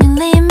leaving and you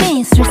leave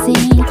me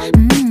stressing.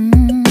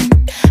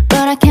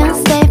 But I can't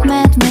stay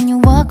mad when you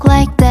walk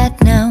like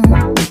that now.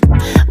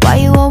 Why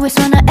you always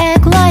wanna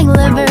act like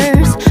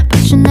lovers,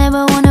 but you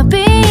never wanna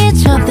be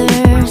each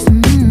other's?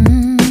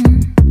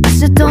 I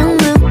said don't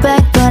look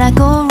back, but I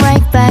go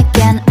right back.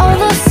 And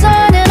all of a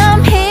sudden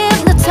I'm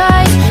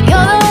hypnotized.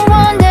 You're the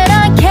one that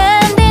I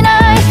can't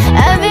deny.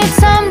 Every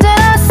time that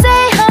I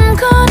say I'm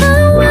gonna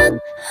walk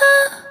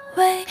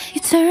away,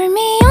 you turn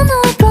me on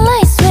like a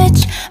light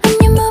switch. When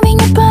you're moving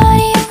your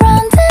body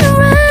around and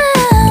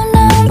around.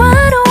 Now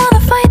I don't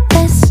wanna fight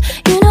this.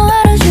 You know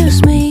how to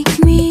just make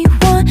me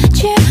want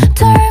you.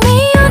 Turn me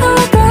on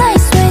like a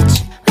light switch.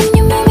 When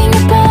you're moving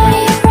your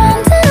body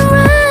around and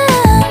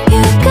around.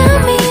 You got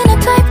me in a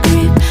tight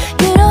grip.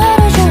 You know how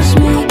to just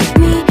make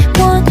me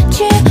want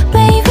you,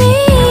 baby.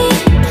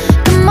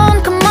 Come on,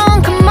 come on,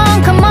 come on,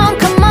 come on,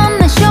 come on,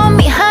 and show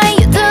me how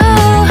you do.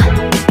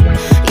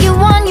 You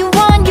want, you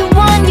want, you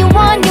want, you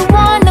want, you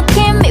want to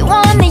keep me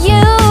wanting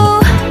you.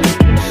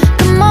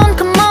 Come on,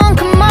 come on,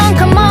 come on,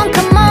 come on,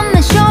 come on,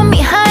 and show me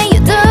how you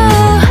do.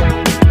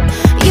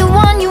 You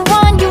want, you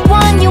want, you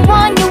want, you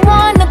want, you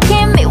want to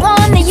keep me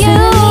wanting you.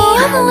 Turn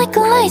me on like a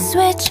light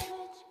switch.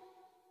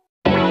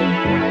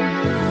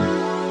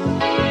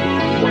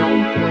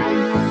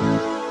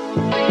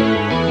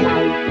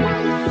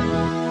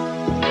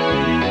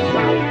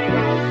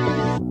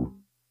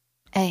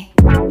 Hey,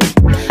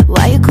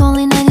 why you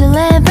calling at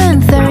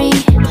 11:30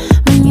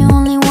 when you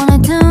only wanna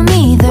do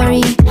me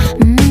 30?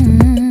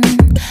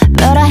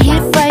 But I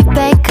hit right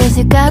back 'cause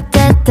you got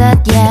that,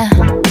 yeah.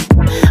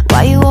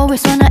 Why you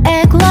always wanna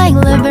act like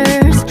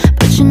lovers,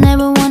 but you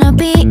never wanna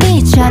be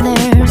each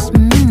other's?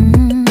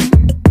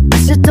 I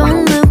said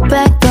don't look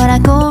back, but I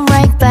go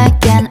right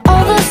back. And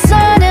all of a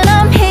sudden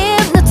I'm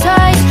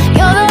hypnotized.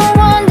 You're the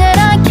one that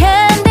I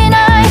can't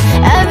deny.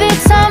 Every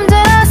time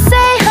that I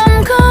say I'm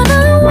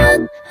gonna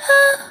walk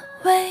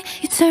away,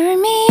 you turn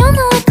me on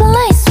like a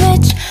light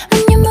switch.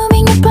 When you're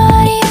moving your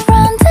body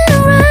around and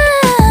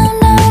around.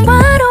 Now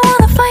I don't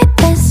wanna fight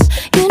this.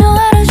 You know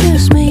how to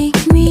just make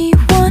me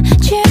want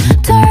you.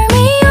 Turn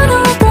me on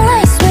like a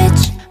light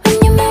switch. When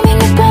you're moving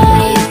your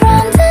body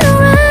around and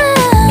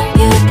around.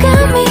 You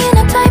got me in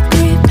a tight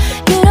grip.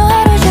 You know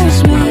how to just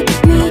make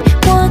me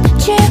want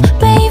you,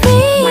 baby.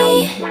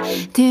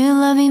 Do you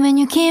love me when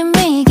you keep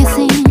me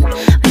guessing?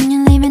 When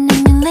you're leaving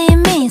and you leave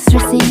me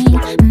stressing.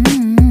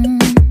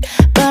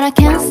 But I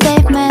can't stay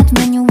mad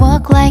when you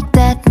walk like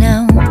that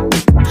now.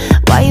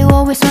 Why you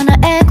always wanna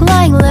act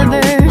like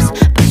lovers,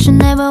 but you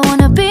never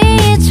wanna be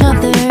each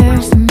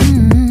other's?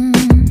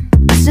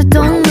 I said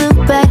don't look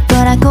back,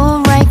 but I go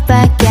right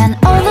back. And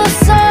all of a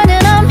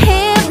sudden I'm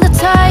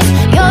hypnotized.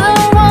 You're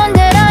the one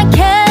that I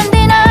can't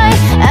deny.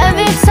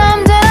 Every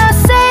time that I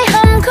say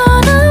I'm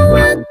gonna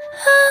walk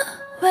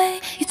away,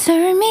 you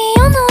turn me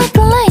on like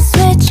a light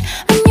switch.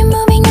 When you're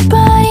moving your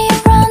body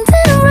around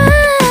and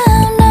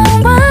around. Now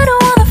I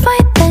don't wanna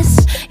fight this.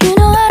 You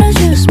know how to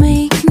just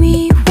make me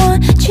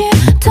want you.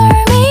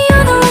 Turn me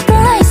on like a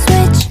light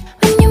switch.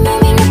 When you're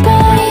moving your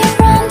body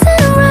around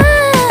and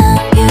around.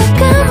 You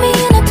got me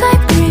in a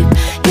tight grip.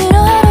 You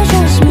know how to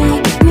just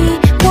make me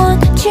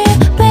want you,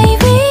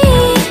 baby.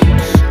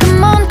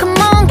 Come on, come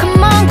on,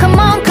 come on, come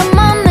on, come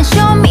on, and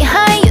show me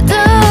how you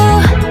do.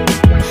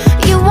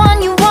 You want,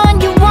 you want,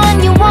 you want,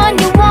 you want,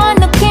 you want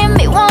to keep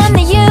me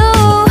wanting you.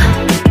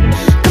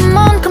 Come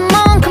on, come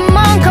on, come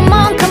on, come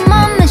on, come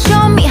on, and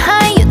show me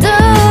how you do.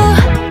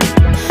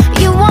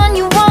 You want,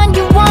 you want,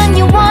 you want,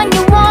 you want,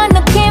 you want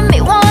to keep me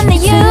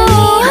wanting you. Turn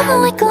me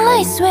on like a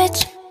light switch.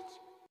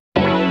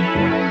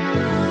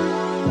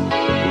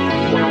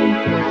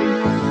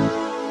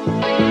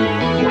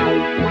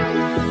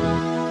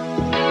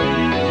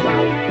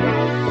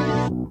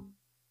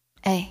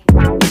 Hey,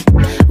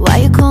 why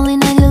you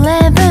calling at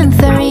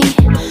 11:30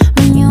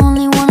 when you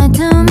only wanna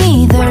do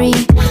me 30?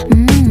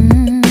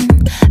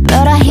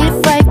 But I hit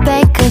right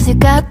back 'cause you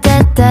got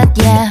that,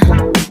 yeah.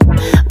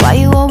 Why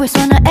you always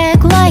wanna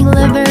act like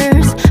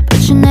lovers,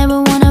 but you never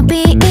wanna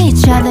be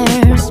each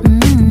other's?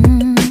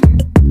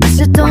 I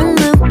said don't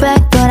look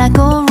back, but I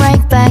go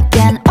right back.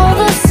 And all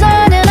of a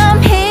sudden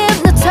I'm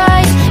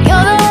hypnotized.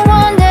 You're the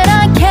one that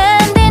I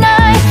can't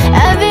deny.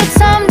 Every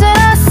time that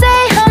I say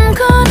I'm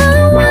gonna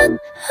walk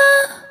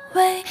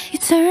away, you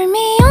turn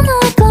me on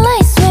like a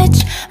light switch.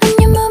 When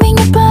you're moving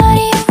your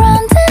body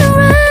around and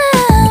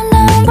around.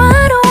 Now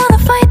I don't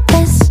wanna fight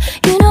this.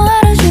 You know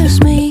how to just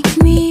make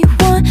me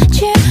want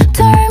you.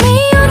 Turn me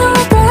on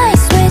like a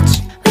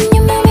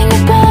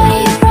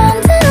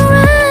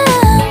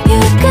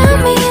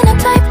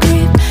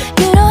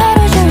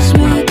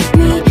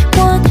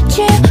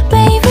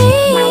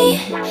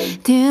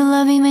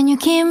love it when you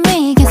keep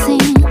me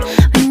guessing,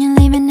 when you're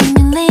leaving and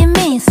you leave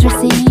me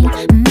stressing.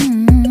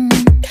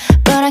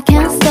 But I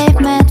can't stay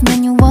mad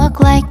when you walk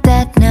like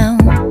that now.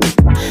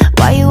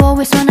 Why you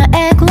always wanna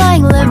act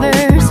like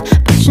lovers,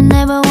 but you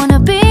never wanna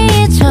be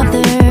each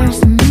other's?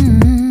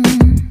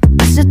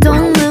 I said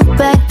don't look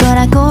back, but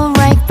I go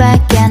right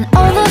back, and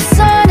all of a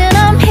sudden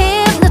I'm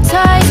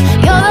hypnotized.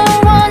 You're the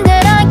one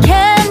that I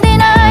can't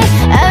deny.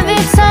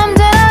 Every time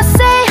that I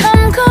say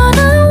I'm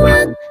gonna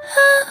walk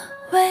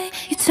away,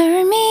 you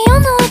turn me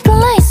on like a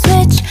light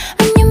switch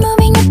when you're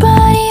moving your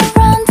body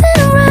around and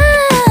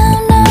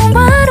around. Now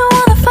I don't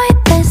wanna fight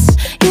this.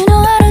 You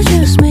know how to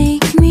just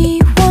make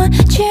me want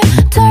you.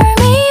 Turn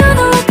me on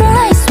like a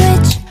light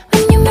switch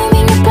when you're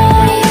moving your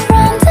body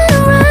around and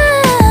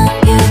around.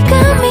 You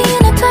got me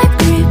in a tight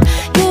grip.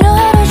 You know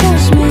how to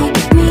just make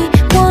me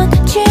want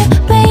you,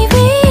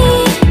 baby.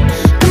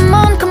 Come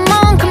on, come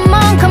on, come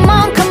on, come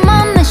on, come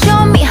on, and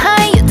show me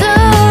how you do.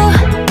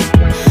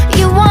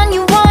 You want,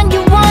 you want,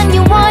 you want,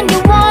 you want, you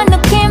wanna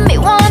keep me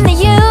wanting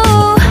you.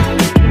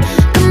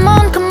 Come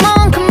on, come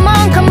on, come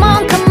on, come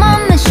on, come on,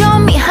 and show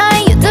me how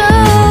you do.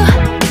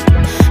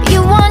 You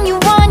want, you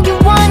want, you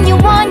want, you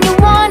want, you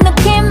wanna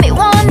keep me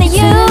wanting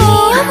you.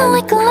 I'm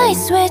like a light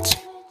switch.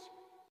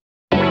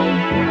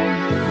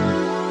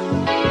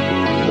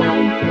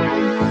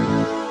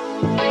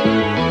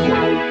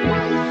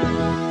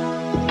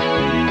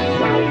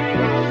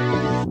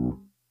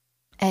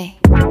 Hey,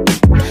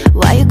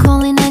 why you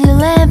calling at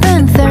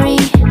 11:30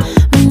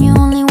 when you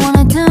only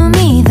wanna do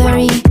me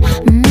 30?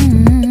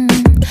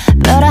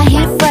 But I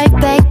hit right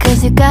back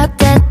 'cause you got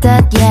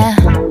that, yeah.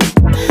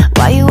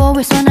 Why you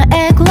always wanna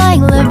act like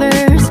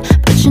lovers,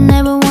 but you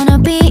never wanna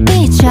be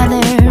each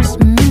other's?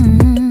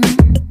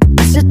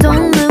 I said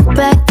don't look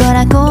back, but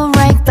I go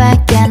right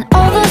back, and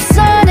all of a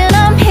sudden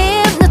I'm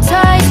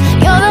hypnotized.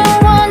 You're the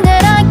one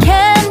that I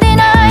can't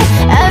deny.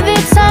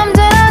 Every time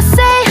that I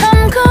say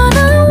I'm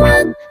gonna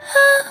walk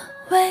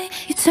away,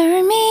 you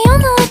turn me on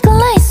like a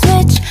light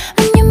switch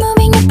when you're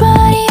moving your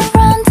body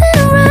around and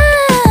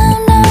around.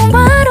 Now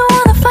I don't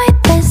wanna fight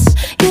this.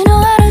 You know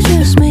how to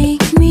just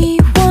make me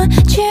want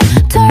you.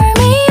 Turn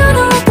me on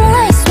like a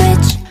light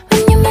switch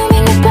when you're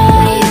moving your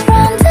body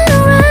around and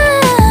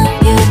around.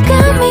 You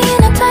got me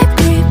in a tight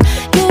grip.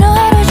 You know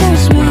how to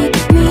just make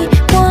me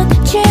want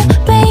you,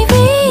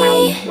 baby.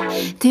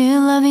 Do you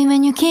love it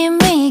when you keep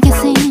me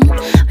guessing,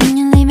 when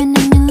you're leaving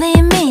and you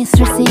leave me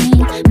stressing?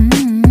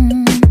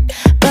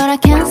 But I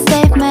can't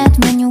stay mad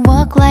when you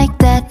walk like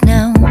that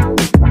now.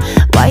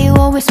 Why you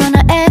always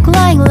wanna act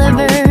like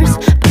lovers,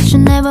 but you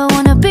never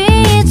wanna be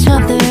each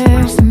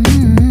other's?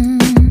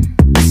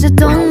 I said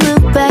don't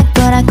look back,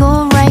 but I go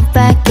right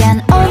back, and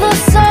all of a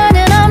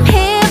sudden I'm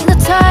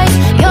hypnotized.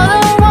 You're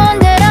the one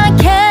that I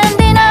can't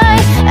deny.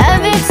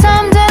 Every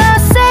time that I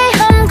say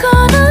I'm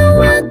gonna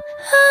walk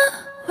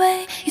away,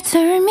 you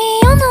turn me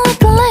on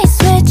like a light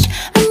switch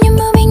when you're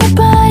moving your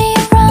body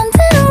around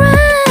and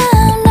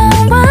around. Now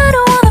I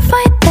don't wanna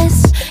fight this.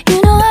 You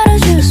know how to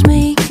just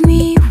make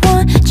me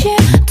want you.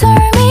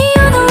 Turn me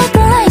on like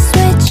a light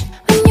switch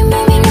when you're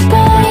moving your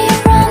body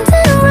around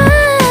and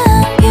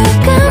around. You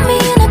got me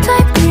in a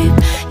tight grip.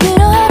 You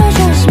know how to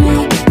just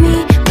make me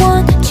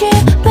want you,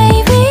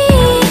 baby.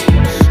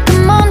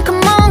 Come on,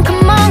 come on,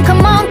 come on,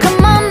 come on,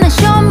 come on, and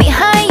show me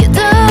how you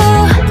do.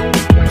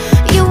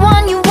 You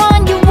want, you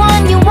want, you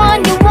want, you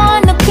want, you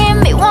wanna keep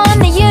me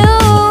wanting you.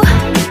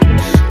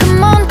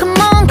 Come on, come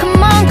on,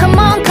 come on, come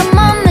on, come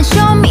on, and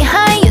show me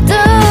how you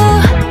do.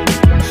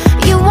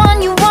 You want,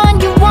 you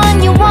want, you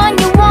want, you want,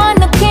 you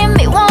wanna keep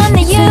me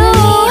wanting you.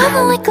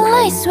 I'm like a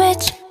light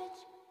switch.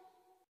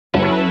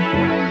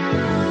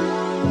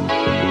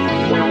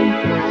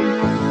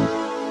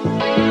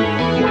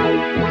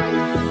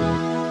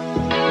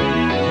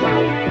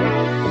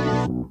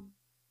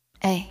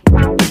 Hey,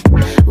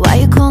 why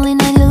you calling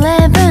at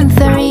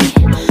 11:30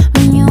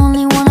 when you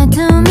only wanna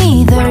do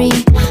me 30?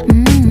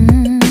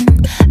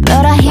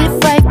 But I hit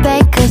right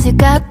back 'cause you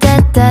got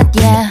that,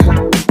 yeah.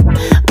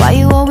 Why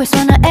you always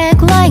wanna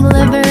act like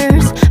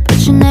lovers, but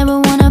you never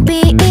wanna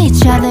be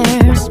each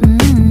other's?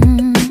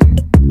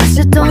 I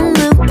said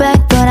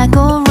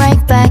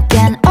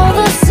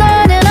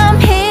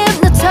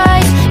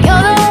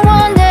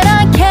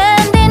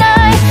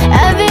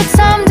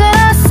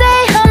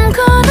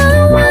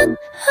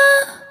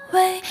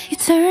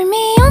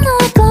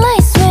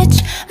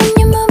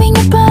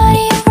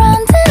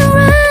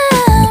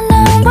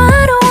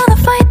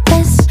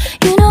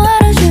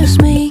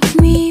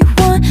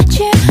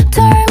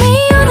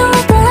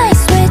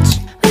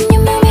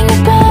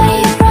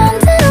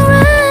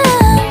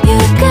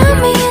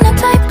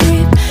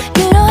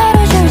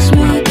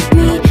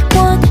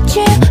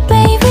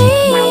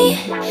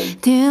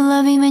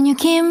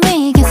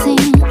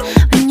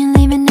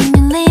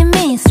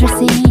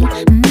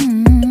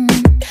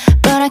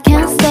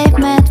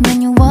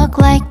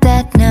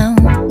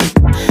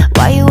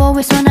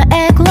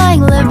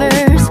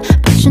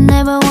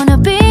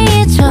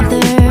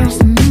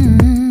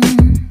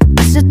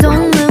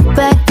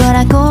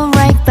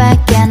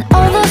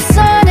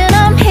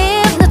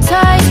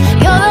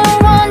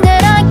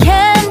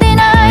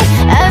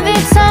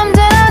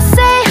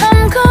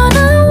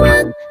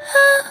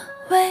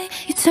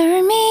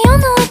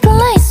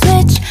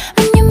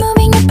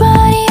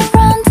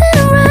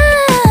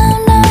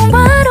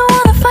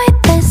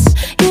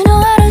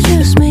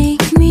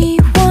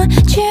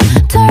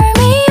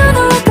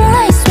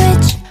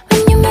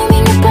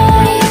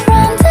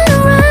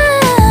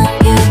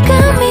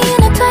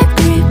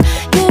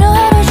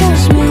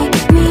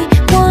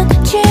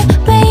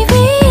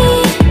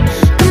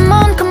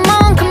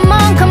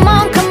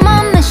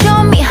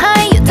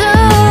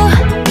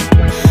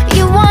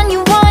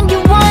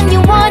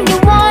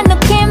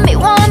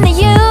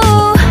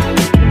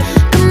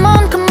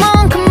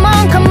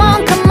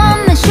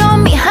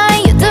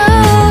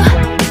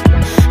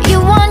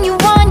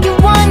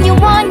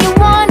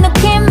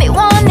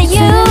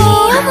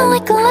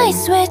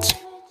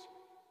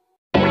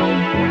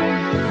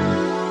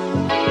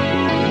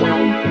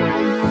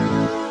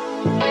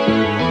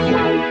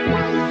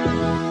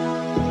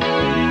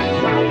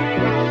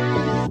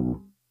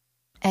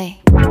Ay.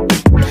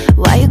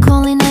 Why you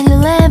calling at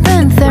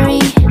 11:30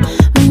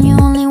 when you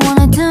only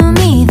wanna do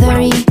me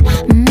 30?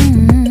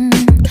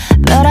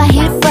 But I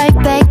hit right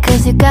back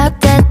cause you got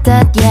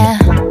that, yeah.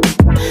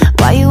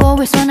 Why you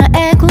always wanna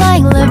act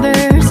like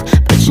lovers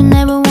but you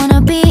never wanna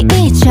be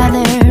each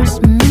other's?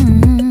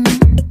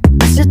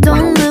 I said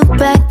don't look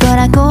back but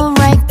I go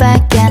right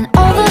back, and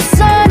all of a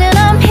sudden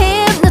I'm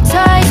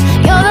hypnotized.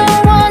 You're the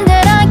one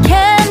that I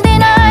can't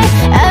deny.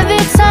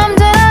 Every time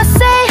that I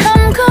say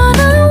I'm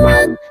gonna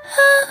walk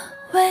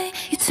away,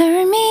 you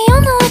turn me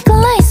on like a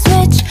light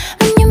switch.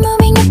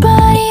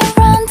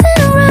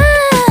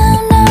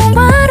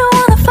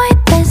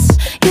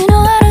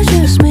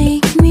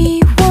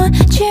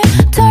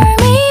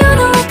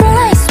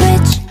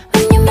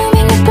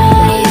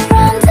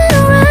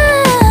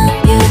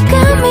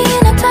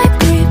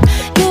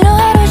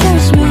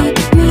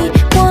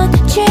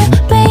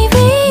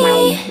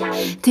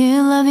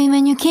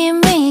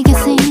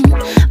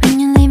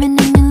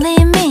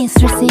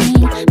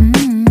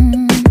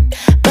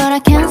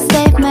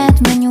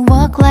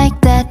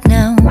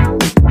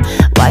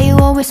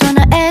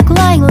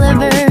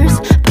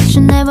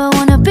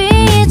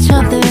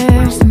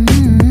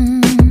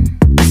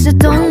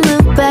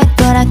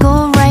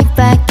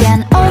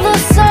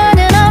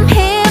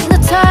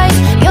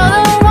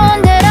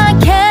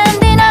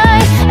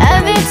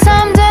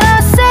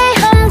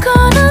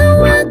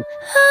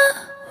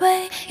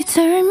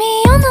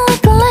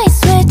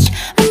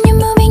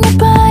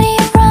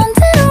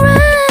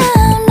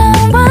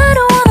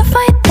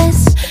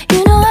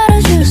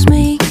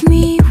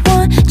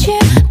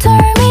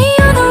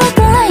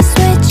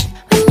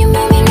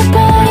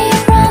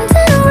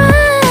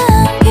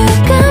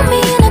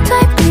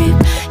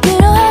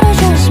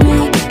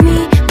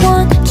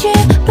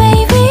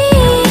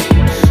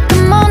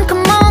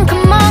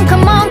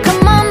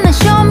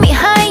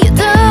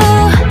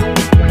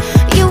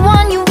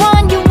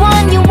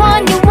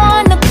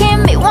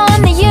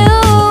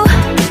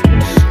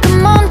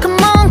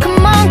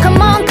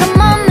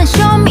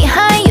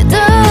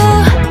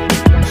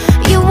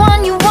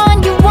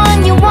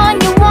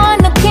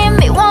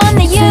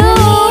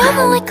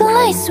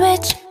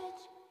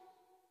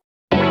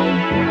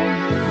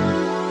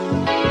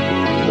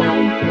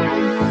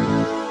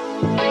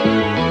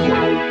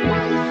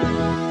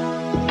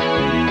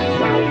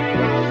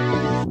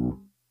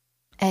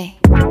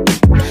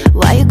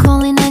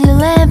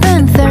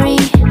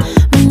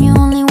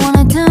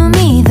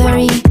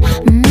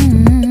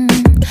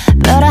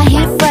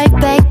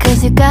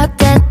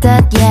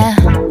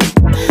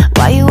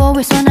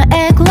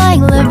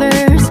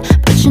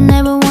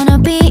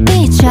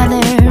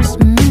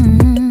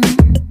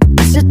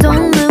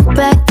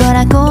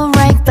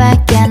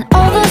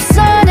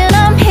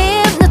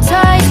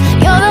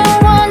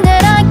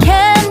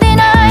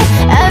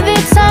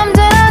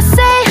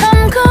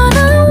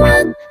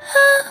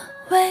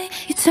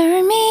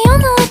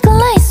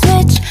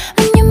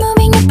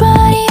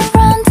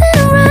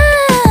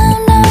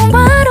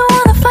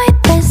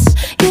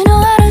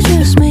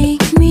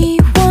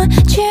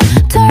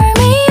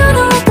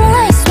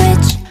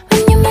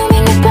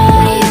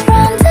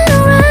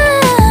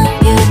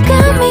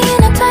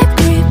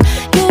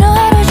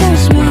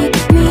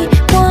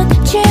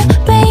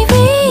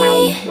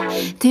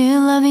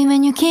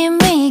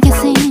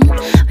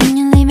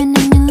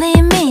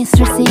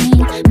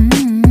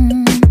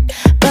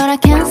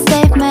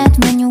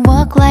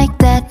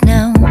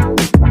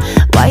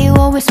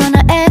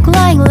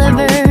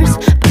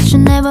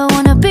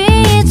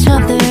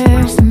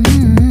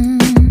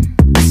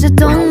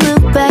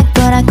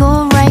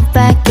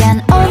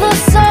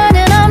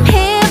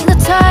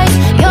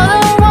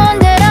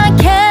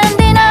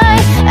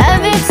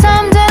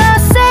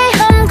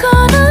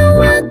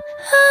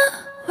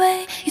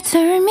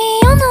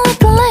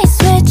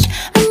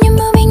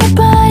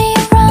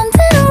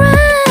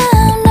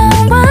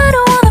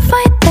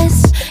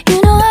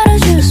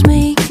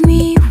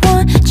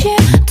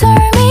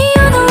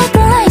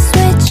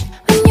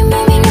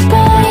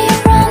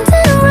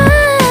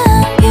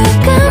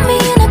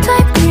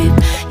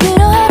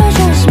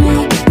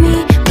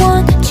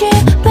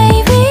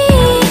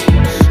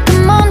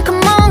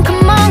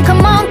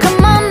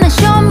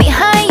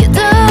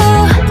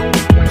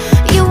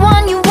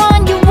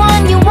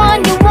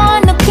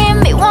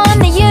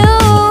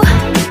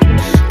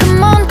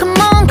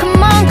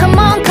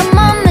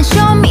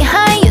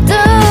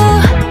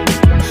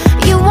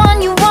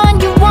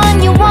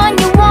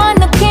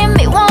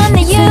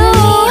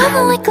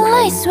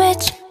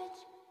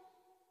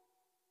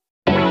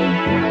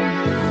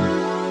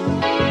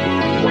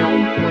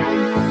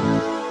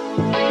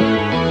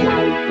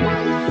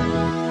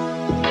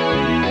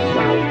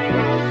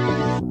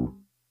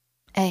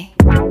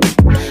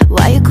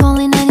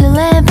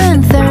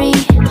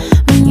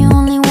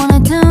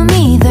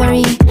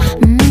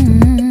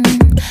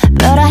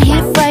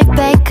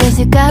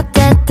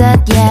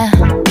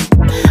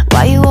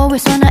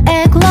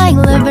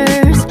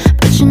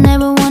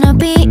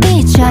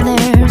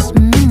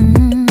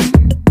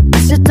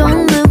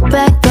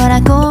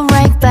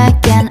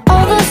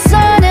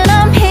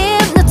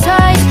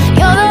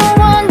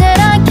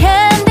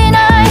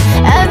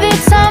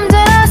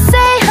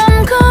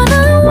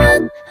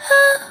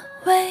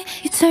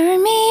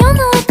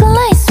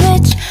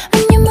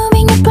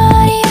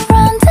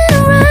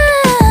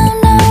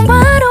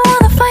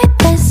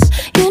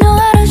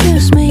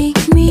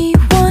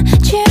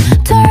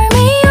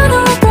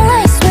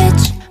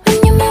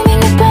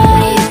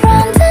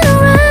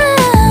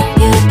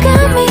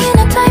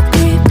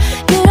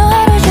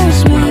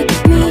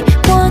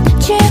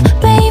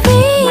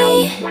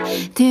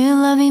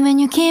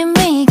 keep